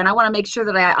here, and I want to make sure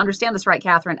that I understand this right,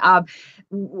 Catherine.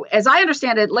 As I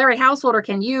understand it, Larry Householder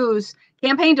can use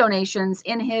campaign donations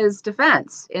in his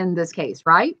defense in this case,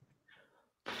 right?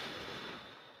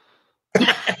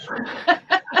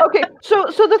 Okay, so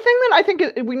the thing that I think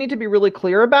we need to be really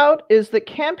clear about is that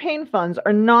campaign funds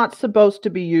are not supposed to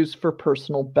be used for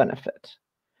personal benefit.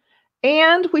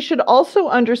 And we should also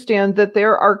understand that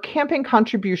there are campaign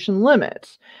contribution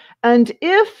limits. And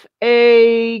if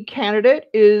a candidate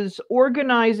is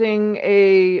organizing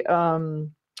a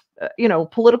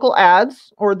political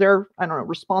ads, or they're, I don't know,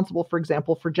 responsible, for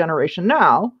example, for Generation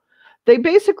Now, they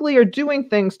basically are doing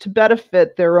things to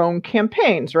benefit their own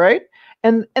campaigns, right?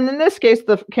 And in this case,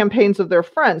 the campaigns of their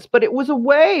friends. But it was a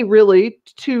way, really,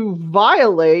 to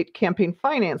violate campaign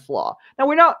finance law. Now,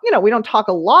 we don't talk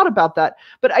a lot about that,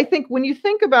 but I think when you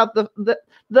think about the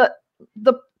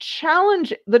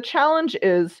challenge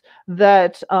is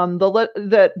that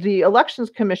the Elections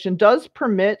Commission does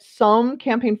permit some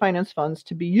campaign finance funds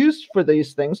to be used for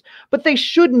these things, but they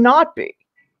should not be.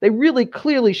 They really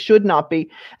clearly should not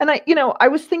be. And I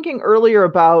was thinking earlier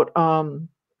about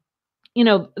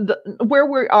where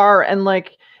we are, and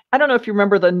like, I don't know if you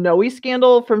remember the Noe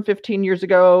scandal from 15 years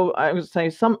ago. I would say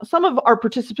some of our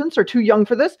participants are too young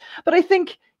for this, but I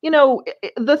think,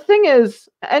 the thing is,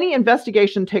 any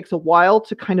investigation takes a while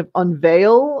to kind of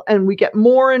unveil, and we get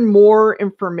more and more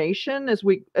information as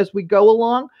we go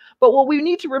along. But what we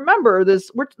need to remember is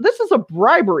this is a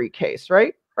bribery case,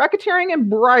 right? Racketeering and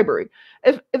bribery.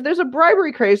 If there's a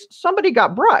bribery case, somebody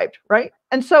got bribed, right?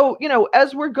 And so,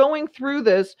 as we're going through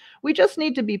this, we just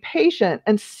need to be patient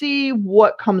and see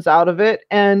what comes out of it,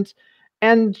 and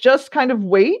just kind of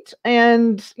wait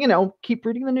and, keep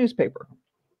reading the newspaper.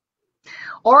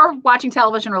 Or watching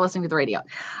television or listening to the radio.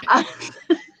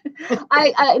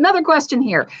 Another question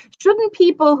here. Shouldn't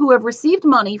people who have received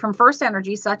money from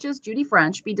FirstEnergy, such as Judy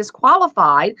French, be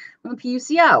disqualified from the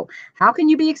PUCO? How can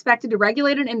you be expected to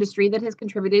regulate an industry that has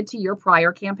contributed to your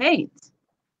prior campaigns?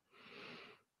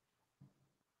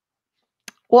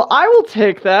 Well, I will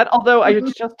take that, although I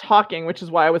was just talking, which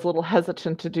is why I was a little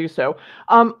hesitant to do so.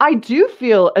 I do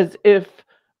feel as if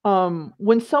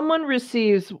when someone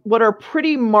receives what are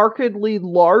pretty markedly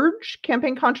large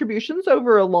campaign contributions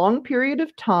over a long period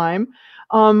of time,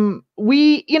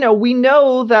 we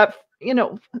know that,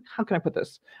 how can I put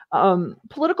this?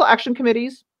 Political action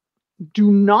committees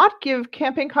do not give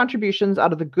campaign contributions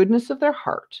out of the goodness of their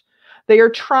heart. They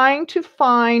are trying to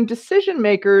find decision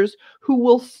makers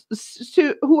who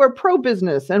are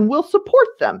pro-business and will support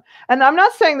them. And I'm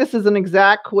not saying this is an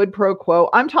exact quid pro quo.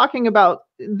 I'm talking about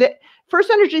that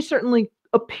FirstEnergy certainly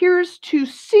appears to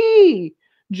see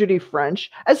Judy French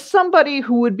as somebody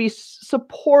who would be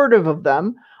supportive of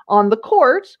them on the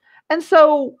court. And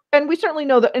so, and we certainly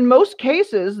know that in most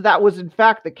cases, that was in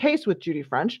fact the case with Judy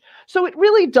French. So it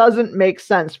really doesn't make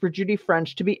sense for Judy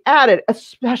French to be added,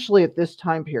 especially at this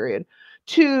time period,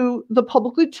 to the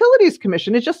Public Utilities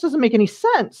Commission. It just doesn't make any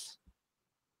sense.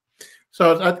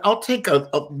 So I'll take a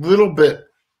little bit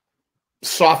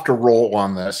softer role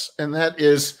on this, and that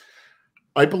is,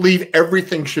 I believe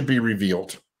everything should be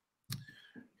revealed.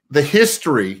 The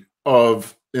history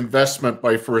of investment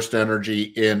by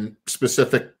FirstEnergy in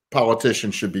specific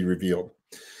politicians should be revealed.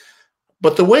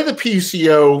 But the way the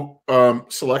PUCO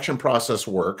selection process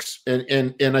works,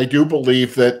 and I do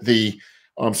believe that the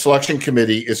selection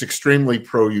committee is extremely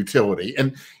pro-utility,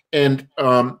 and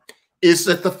is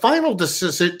that the final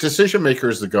decision maker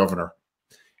is the governor.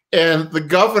 And the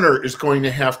governor is going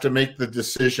to have to make the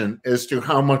decision as to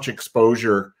how much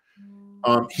exposure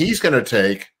he's going to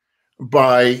take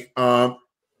by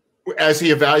as he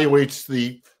evaluates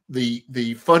the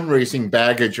fundraising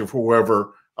baggage of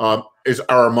whoever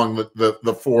are among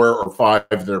the 4 or 5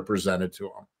 that are presented to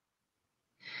him.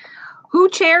 Who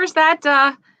chairs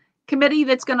that committee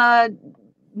that's going to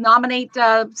nominate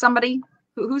somebody?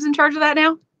 Who's in charge of that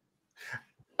now?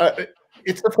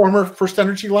 It's the former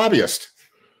FirstEnergy lobbyist.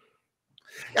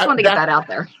 Just want to get that out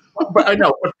there. But I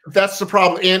know, but that's the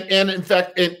problem. And in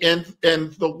fact, and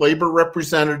the labor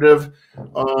representative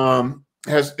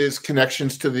has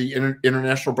connections to the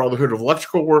International Brotherhood of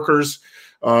Electrical Workers,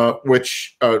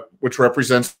 which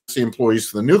represents the employees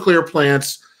for the nuclear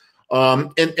plants.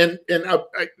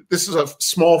 This is a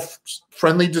small,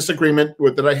 friendly disagreement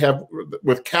that I have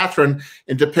with Catherine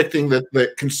in depicting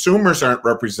that consumers aren't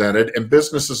represented and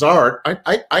businesses are.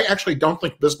 I actually don't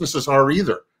think businesses are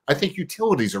either. I think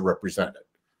utilities are represented,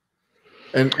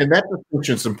 and that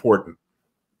distinction is important.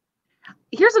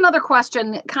 Here's another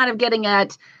question, kind of getting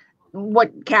at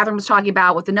what Catherine was talking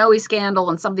about with the Noe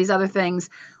scandal and some of these other things.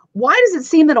 Why does it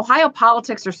seem that Ohio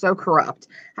politics are so corrupt?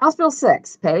 House Bill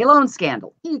 6, payday loan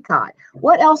scandal, ECOT.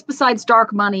 What else besides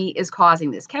dark money is causing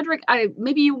this? Kendrick,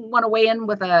 maybe you want to weigh in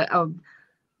with a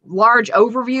large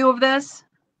overview of this?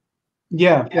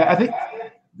 Yeah, I think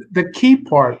the key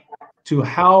part to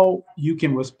how you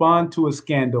can respond to a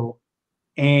scandal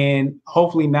and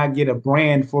hopefully not get a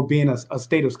brand for being a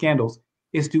state of scandals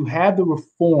is to have the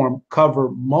reform cover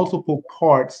multiple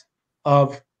parts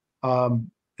of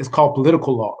it's called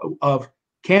political law, of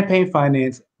campaign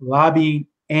finance, lobbying,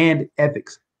 and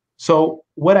ethics. So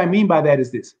what I mean by that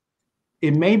is this.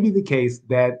 It may be the case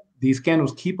that these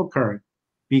scandals keep occurring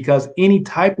because any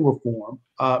type of reform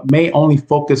may only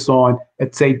focus on,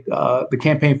 let's say, the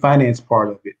campaign finance part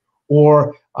of it,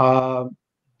 or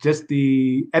just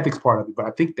the ethics part of it. But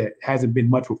I think that hasn't been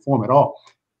much reform at all.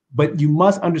 But you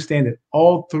must understand that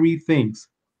all 3 things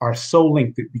are so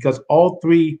linked because all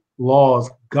 3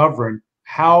 laws govern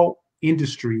how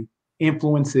industry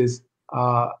influences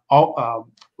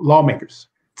lawmakers.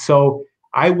 So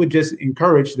I would just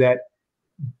encourage that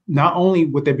not only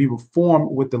would there be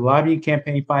reform with the lobbying,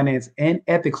 campaign finance, and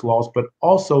ethics laws, but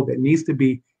also there needs to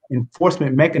be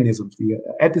enforcement mechanisms. The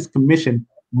Ethics Commission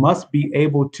must be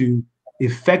able to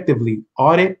effectively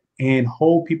audit and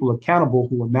hold people accountable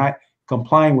who are not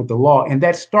complying with the law. And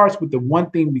that starts with the one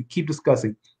thing we keep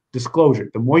discussing, disclosure.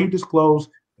 The more you disclose,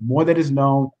 the more that is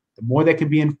known, the more that can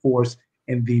be enforced,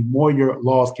 and the more your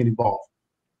laws can evolve.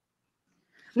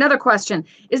 Another question.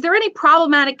 Is there any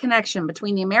problematic connection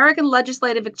between the American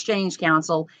Legislative Exchange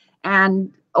Council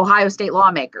and Ohio state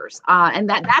lawmakers? And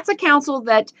that's a council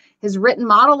that has written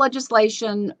model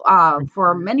legislation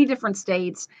for many different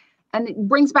states. And it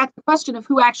brings back the question of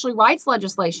who actually writes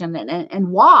legislation and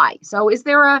why. So is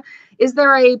there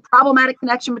a problematic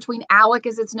connection between ALEC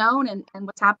as it's known and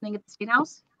what's happening at the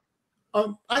Statehouse?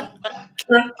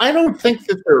 I don't think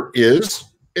that there is,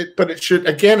 but it should.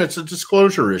 Again, it's a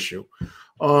disclosure issue.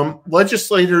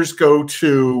 Legislators go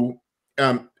to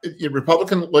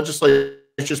Republican legislators,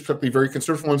 particularly very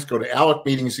conservative ones, go to ALEC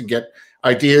meetings and get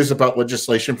ideas about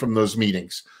legislation from those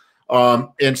meetings,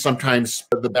 and sometimes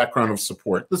the background of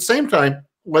support. At the same time,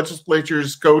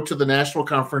 legislators go to the National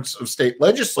Conference of State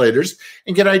Legislators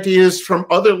and get ideas from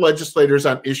other legislators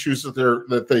on issues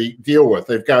that they deal with.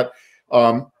 They've got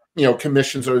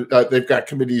commissions, or they've got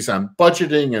committees on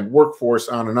budgeting and workforce,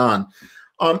 on and on.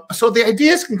 So the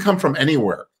ideas can come from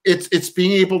anywhere. It's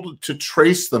being able to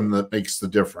trace them that makes the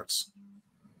difference.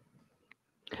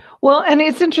 Well, and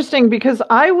it's interesting because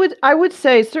I would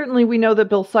say certainly we know that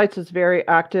Bill Seitz is very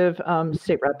active,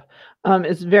 state rep,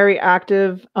 is very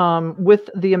active with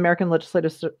the American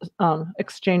Legislative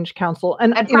Exchange Council,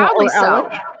 and proudly so.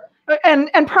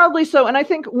 And proudly so. And I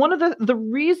think one of the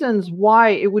reasons why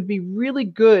it would be really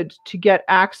good to get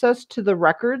access to the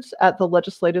records at the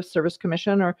Legislative Service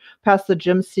Commission or pass the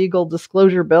Jim Siegel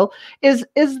disclosure bill is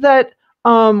that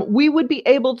we would be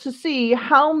able to see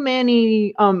how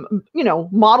many, what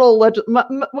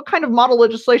kind of model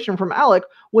legislation from ALEC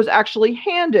was actually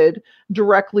handed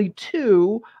directly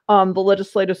to the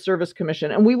Legislative Service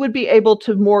Commission. And we would be able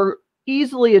to more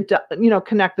easily,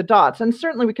 connect the dots. And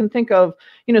certainly we can think of,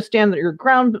 stand your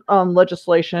ground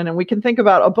legislation, and we can think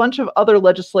about a bunch of other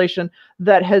legislation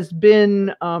that has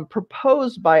been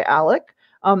proposed by ALEC.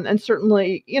 And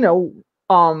certainly,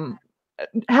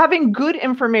 having good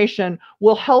information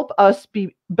will help us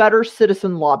be better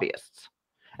citizen lobbyists.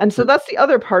 And so that's the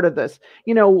other part of this.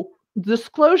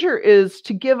 Disclosure is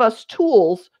to give us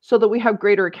tools so that we have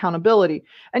greater accountability.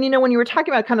 And, when you were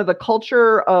talking about kind of the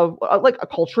culture of like a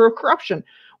culture of corruption,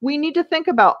 we need to think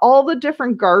about all the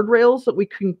different guardrails that we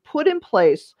can put in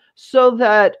place so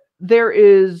that there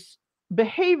is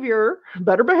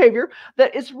better behavior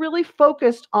that is really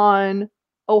focused on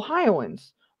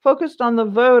Ohioans, focused on the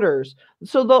voters.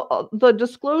 So the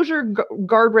disclosure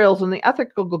guardrails and the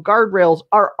ethical guardrails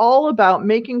are all about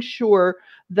making sure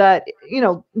that,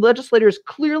 legislators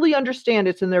clearly understand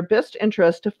it's in their best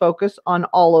interest to focus on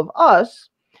all of us.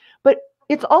 But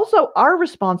it's also our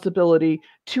responsibility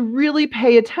to really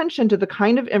pay attention to the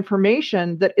kind of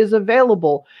information that is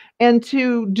available and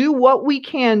to do what we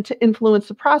can to influence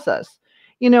the process.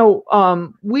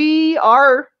 We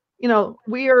are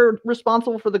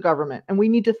responsible for the government, and we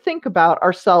need to think about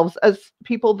ourselves as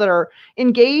people that are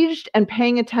engaged and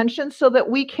paying attention so that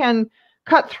we can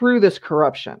cut through this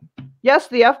corruption. Yes,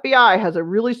 the FBI has a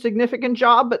really significant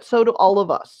job, but so do all of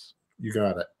us. You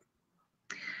got it.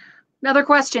 Another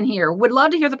question here. Would love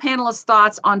to hear the panelists'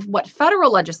 thoughts on what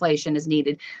federal legislation is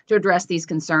needed to address these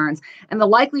concerns and the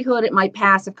likelihood it might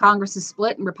pass if Congress is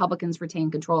split and Republicans retain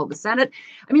control of the Senate.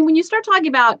 I mean, when you start talking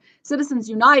about Citizens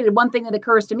United, one thing that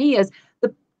occurs to me is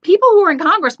the people who are in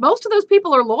Congress, most of those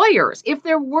people are lawyers. If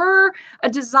there were a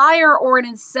desire or an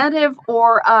incentive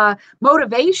or a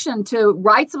motivation to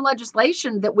write some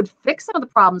legislation that would fix some of the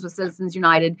problems with Citizens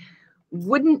United,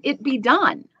 wouldn't it be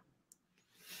done?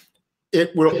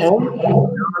 It will only be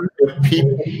done if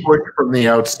people push from the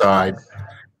outside,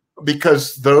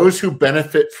 because those who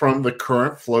benefit from the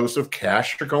current flows of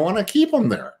cash are going to keep them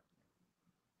there.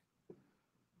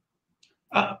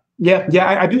 I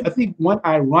do. I think one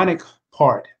ironic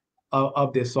part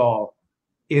of this all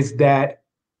is that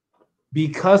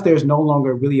because there's no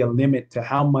longer really a limit to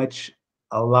how much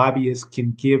a lobbyist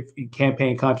can give in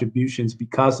campaign contributions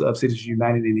because of Citizens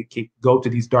United, and it can go to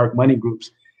these dark money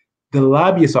groups, the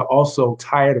lobbyists are also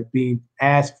tired of being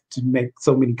asked to make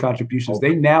so many contributions.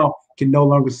 They now can no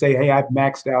longer say, hey, I've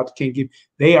maxed out, can't give.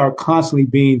 They are constantly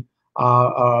being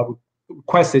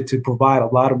requested to provide a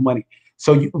lot of money.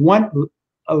 So one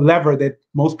lever that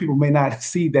most people may not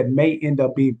see that may end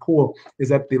up being pulled is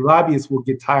that the lobbyists will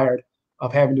get tired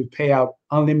of having to pay out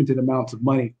unlimited amounts of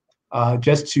money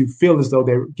just to feel as though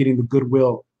they're getting the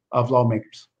goodwill of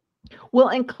lawmakers. Well,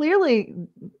 and clearly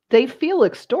they feel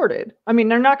extorted. I mean,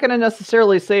 they're not going to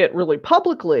necessarily say it really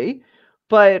publicly,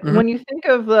 but when you think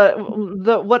of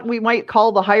the what we might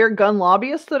call the hired gun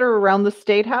lobbyists that are around the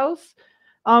Statehouse,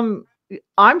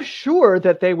 I'm sure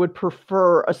that they would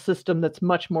prefer a system that's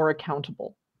much more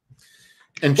accountable.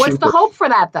 And what's the hope for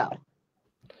that, though?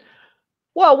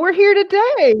 Well, we're here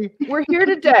today. We're here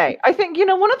today. I think,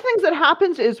 one of the things that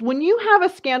happens is when you have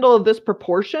a scandal of this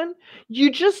proportion,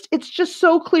 it's just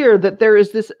so clear that there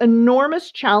is this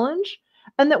enormous challenge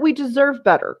and that we deserve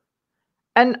better.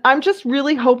 And I'm just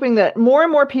really hoping that more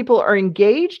and more people are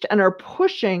engaged and are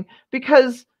pushing,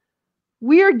 because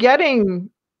we are getting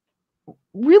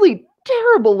really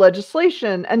terrible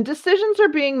legislation and decisions are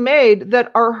being made that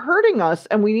are hurting us,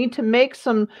 and we need to make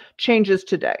some changes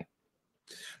today.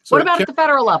 So what about at the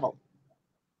federal level?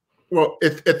 Well,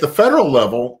 at the federal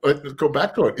level, go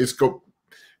back to it,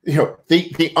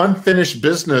 the unfinished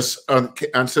business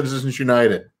on Citizens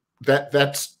United.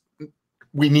 That's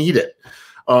we need it.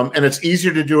 And it's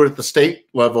easier to do it at the state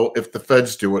level if the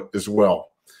feds do it as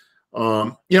well.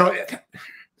 What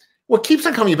keeps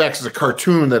on coming back is a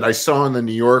cartoon that I saw in the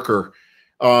New Yorker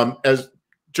as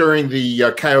during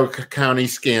the Cuyahoga County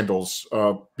scandals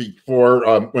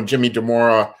before when Jimmy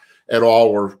DeMora et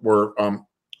al. were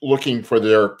looking for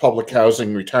their public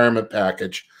housing retirement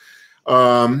package.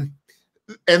 And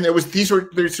these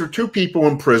were two people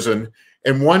in prison,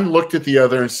 and one looked at the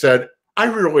other and said, I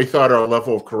really thought our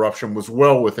level of corruption was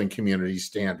well within community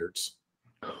standards.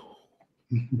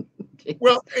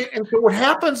 Well, and so what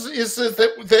happens is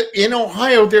that in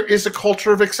Ohio, there is a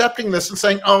culture of accepting this and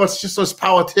saying, oh, it's just those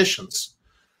politicians.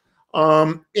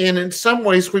 And in some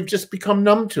ways, we've just become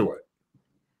numb to it.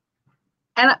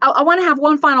 And I want to have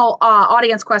one final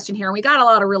audience question here. And we got a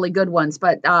lot of really good ones,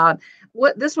 but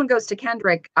this one goes to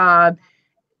Kendrick. Let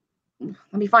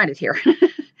me find it here.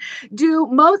 Do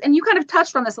most, and you kind of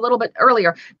touched on this a little bit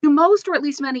earlier, do most or at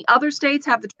least many other states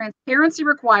have the transparency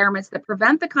requirements that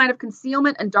prevent the kind of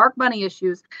concealment and dark money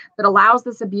issues that allows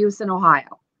this abuse in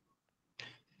Ohio?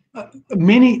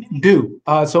 Many do.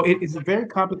 So it's very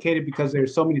complicated because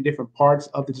there's so many different parts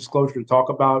of the disclosure to talk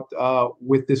about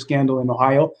with this scandal in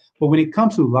Ohio. But when it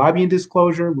comes to lobbying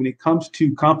disclosure, when it comes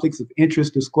to conflicts of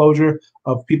interest disclosure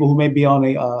of people who may be on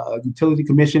a utility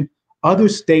commission, other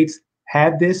states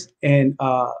have this and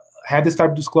have this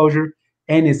type of disclosure,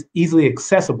 and is easily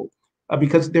accessible.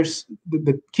 Because there's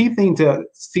the key thing to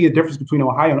see a difference between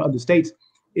Ohio and other states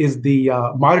is the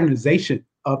modernization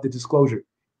of the disclosure.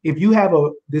 If you have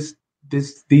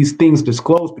these things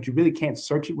disclosed, but you really can't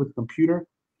search it with a computer,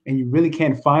 and you really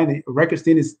can't find it, records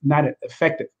then is not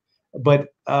effective. But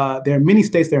there are many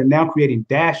states that are now creating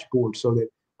dashboards so that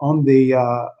on the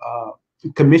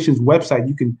commission's website,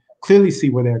 you can clearly see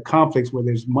where there are conflicts, where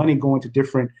there's money going to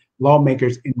different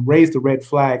lawmakers, and raise the red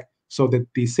flag so that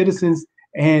the citizens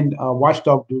and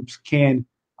watchdog groups can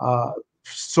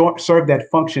serve that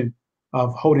function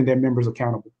of holding their members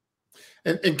accountable.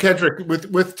 And Kendrick,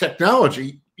 with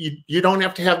technology, you don't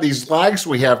have to have these lags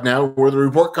we have now where the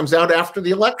report comes out after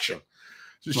the election.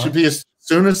 It should be as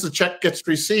soon as the check gets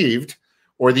received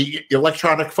or the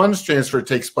electronic funds transfer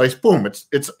takes place, boom,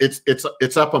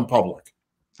 it's up in public.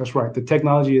 That's right. The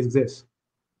technology exists.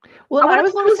 Well, I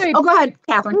was going to say, go ahead,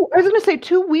 Catherine. I was going to say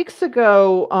 2 weeks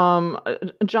ago,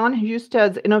 John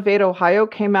Husted's Innovate Ohio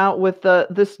came out with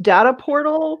this data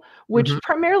portal, which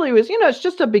primarily was, it's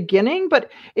just a beginning, but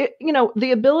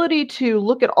the ability to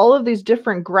look at all of these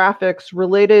different graphics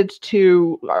related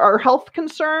to our health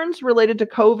concerns related to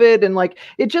COVID. And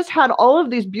it just had all of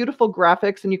these beautiful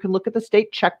graphics, and you can look at the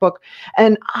state checkbook.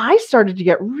 And I started to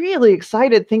get really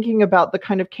excited thinking about the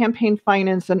kind of campaign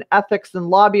finance and ethics and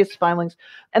lobbyist filings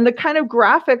and the kind of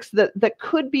graphics that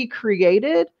could be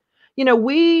created.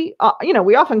 We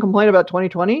often complain about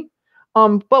 2020,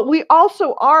 but we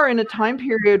also are in a time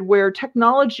period where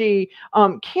technology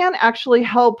can actually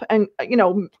help and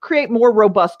create more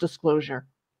robust disclosure.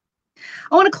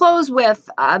 I want to close with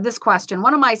this question.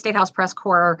 One of my Statehouse Press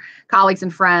Corps colleagues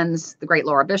and friends, the great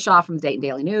Laura Bischoff from the Dayton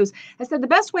Daily News, has said the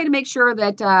best way to make sure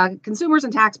that consumers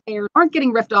and taxpayers aren't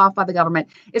getting ripped off by the government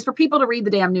is for people to read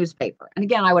the damn newspaper. And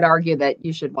again, I would argue that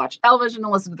you should watch television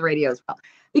and listen to the radio as well.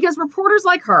 Because reporters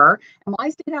like her and my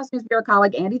Statehouse News Bureau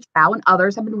colleague Andy Chow and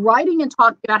others have been writing and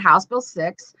talking about House Bill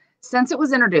 6 since it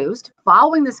was introduced,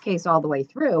 following this case all the way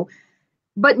through.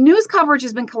 But news coverage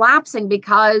has been collapsing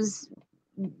because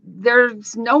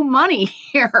there's no money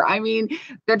here. I mean,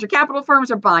 venture capital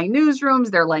firms are buying newsrooms,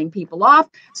 they're laying people off.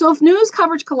 So if news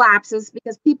coverage collapses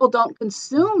because people don't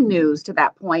consume news to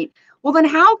that point, well, then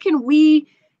how can we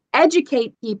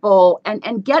educate people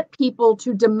and get people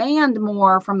to demand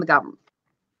more from the government?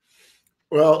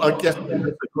 Well, I guess that's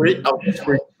a great, I'll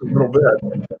disagree a little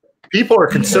bit. People are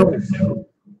consuming.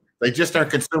 They just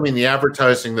aren't consuming the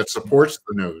advertising that supports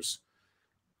the news.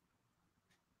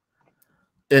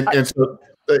 And so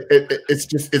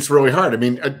it's really hard. I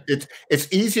mean, it's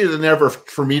easier than ever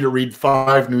for me to read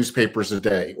 5 newspapers a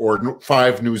day or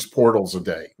 5 news portals a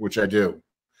day, which I do.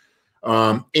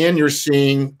 And you're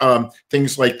seeing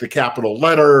things like the Capitol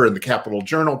Letter and the Capitol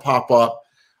Journal pop up,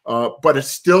 but it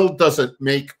still doesn't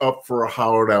make up for a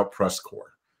hollowed out press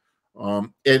corps.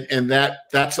 And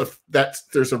there's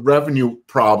a revenue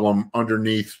problem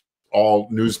underneath all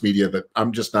news media that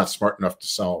I'm just not smart enough to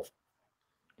solve.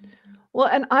 Well,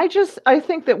 and I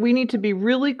think that we need to be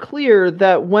really clear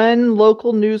that when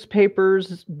local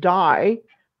newspapers die,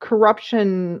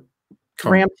 corruption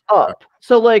ramps up.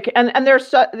 So and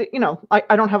there's,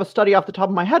 I don't have a study off the top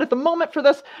of my head at the moment for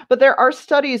this, but there are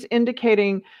studies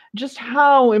indicating just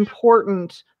how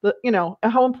important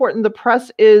the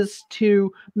press is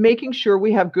to making sure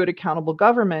we have good, accountable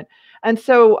government. And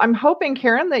so I'm hoping,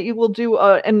 Karen, that you will do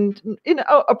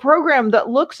a program that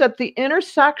looks at the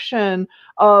intersection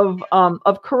of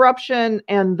corruption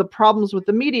and the problems with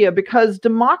the media, because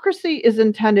democracy is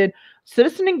intended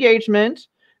citizen engagement,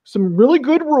 some really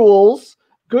good rules,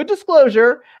 good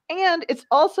disclosure, and it's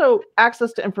also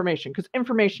access to information, because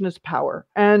information is power.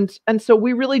 And so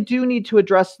we really do need to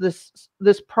address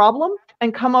this problem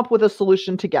and come up with a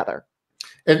solution together.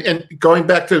 And going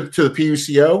back to the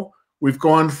PUCO, we've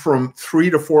gone from 3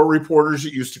 to 4 reporters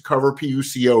that used to cover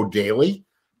PUCO daily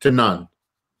to none.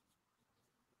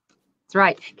 That's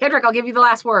right. Kendrick, I'll give you the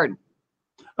last word.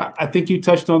 I think you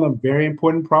touched on a very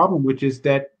important problem, which is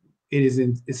that it is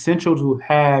essential to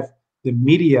have the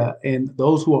media and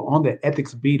those who are on the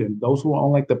ethics beat and those who are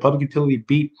on like the public utility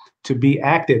beat to be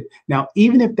active. Now,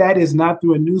 even if that is not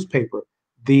through a newspaper,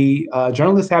 the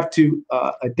journalists have to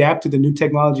adapt to the new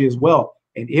technology as well.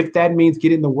 And if that means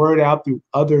getting the word out through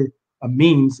other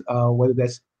means, whether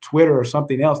that's Twitter or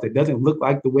something else that doesn't look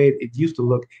like the way it used to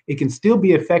look, it can still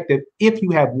be effective if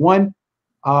you have one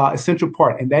essential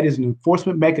part, and that is an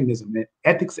enforcement mechanism, an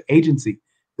ethics agency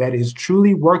that is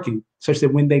truly working such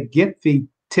that when they get the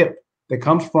tip that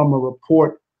comes from a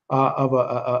report of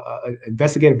a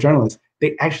investigative journalist,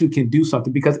 they actually can do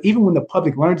something. Because even when the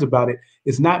public learns about it,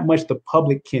 it's not much the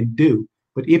public can do.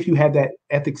 But if you have that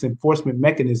ethics enforcement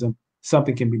mechanism,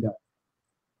 something can be done.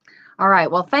 All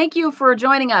right. Well, thank you for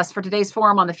joining us for today's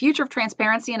forum on the future of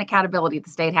transparency and accountability at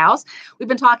the Statehouse. We've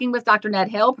been talking with Dr. Ned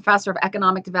Hill, professor of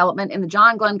economic development in the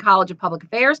John Glenn College of Public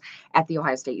Affairs at The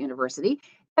Ohio State University,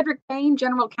 Cedric Payne,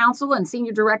 general counsel and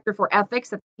senior director for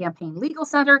ethics at the Campaign Legal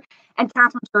Center, and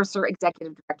Catherine Terser,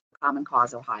 executive director of Common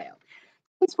Cause Ohio.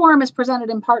 This forum is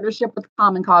presented in partnership with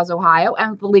Common Cause Ohio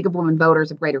and the League of Women Voters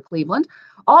of Greater Cleveland.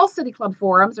 All City Club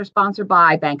forums are sponsored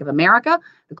by Bank of America,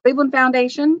 the Cleveland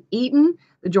Foundation, Eaton,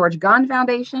 the George Gund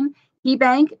Foundation,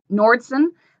 KeyBank, Nordson,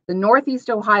 the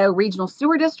Northeast Ohio Regional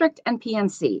Sewer District, and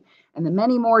PNC, and the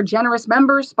many more generous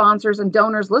members, sponsors, and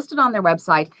donors listed on their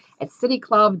website at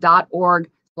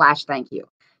cityclub.org/thank-you.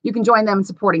 You can join them in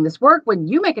supporting this work when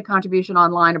you make a contribution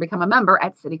online or become a member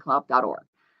at cityclub.org.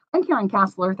 I'm Karen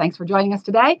Kassler. Thanks for joining us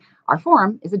today. Our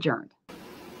forum is adjourned.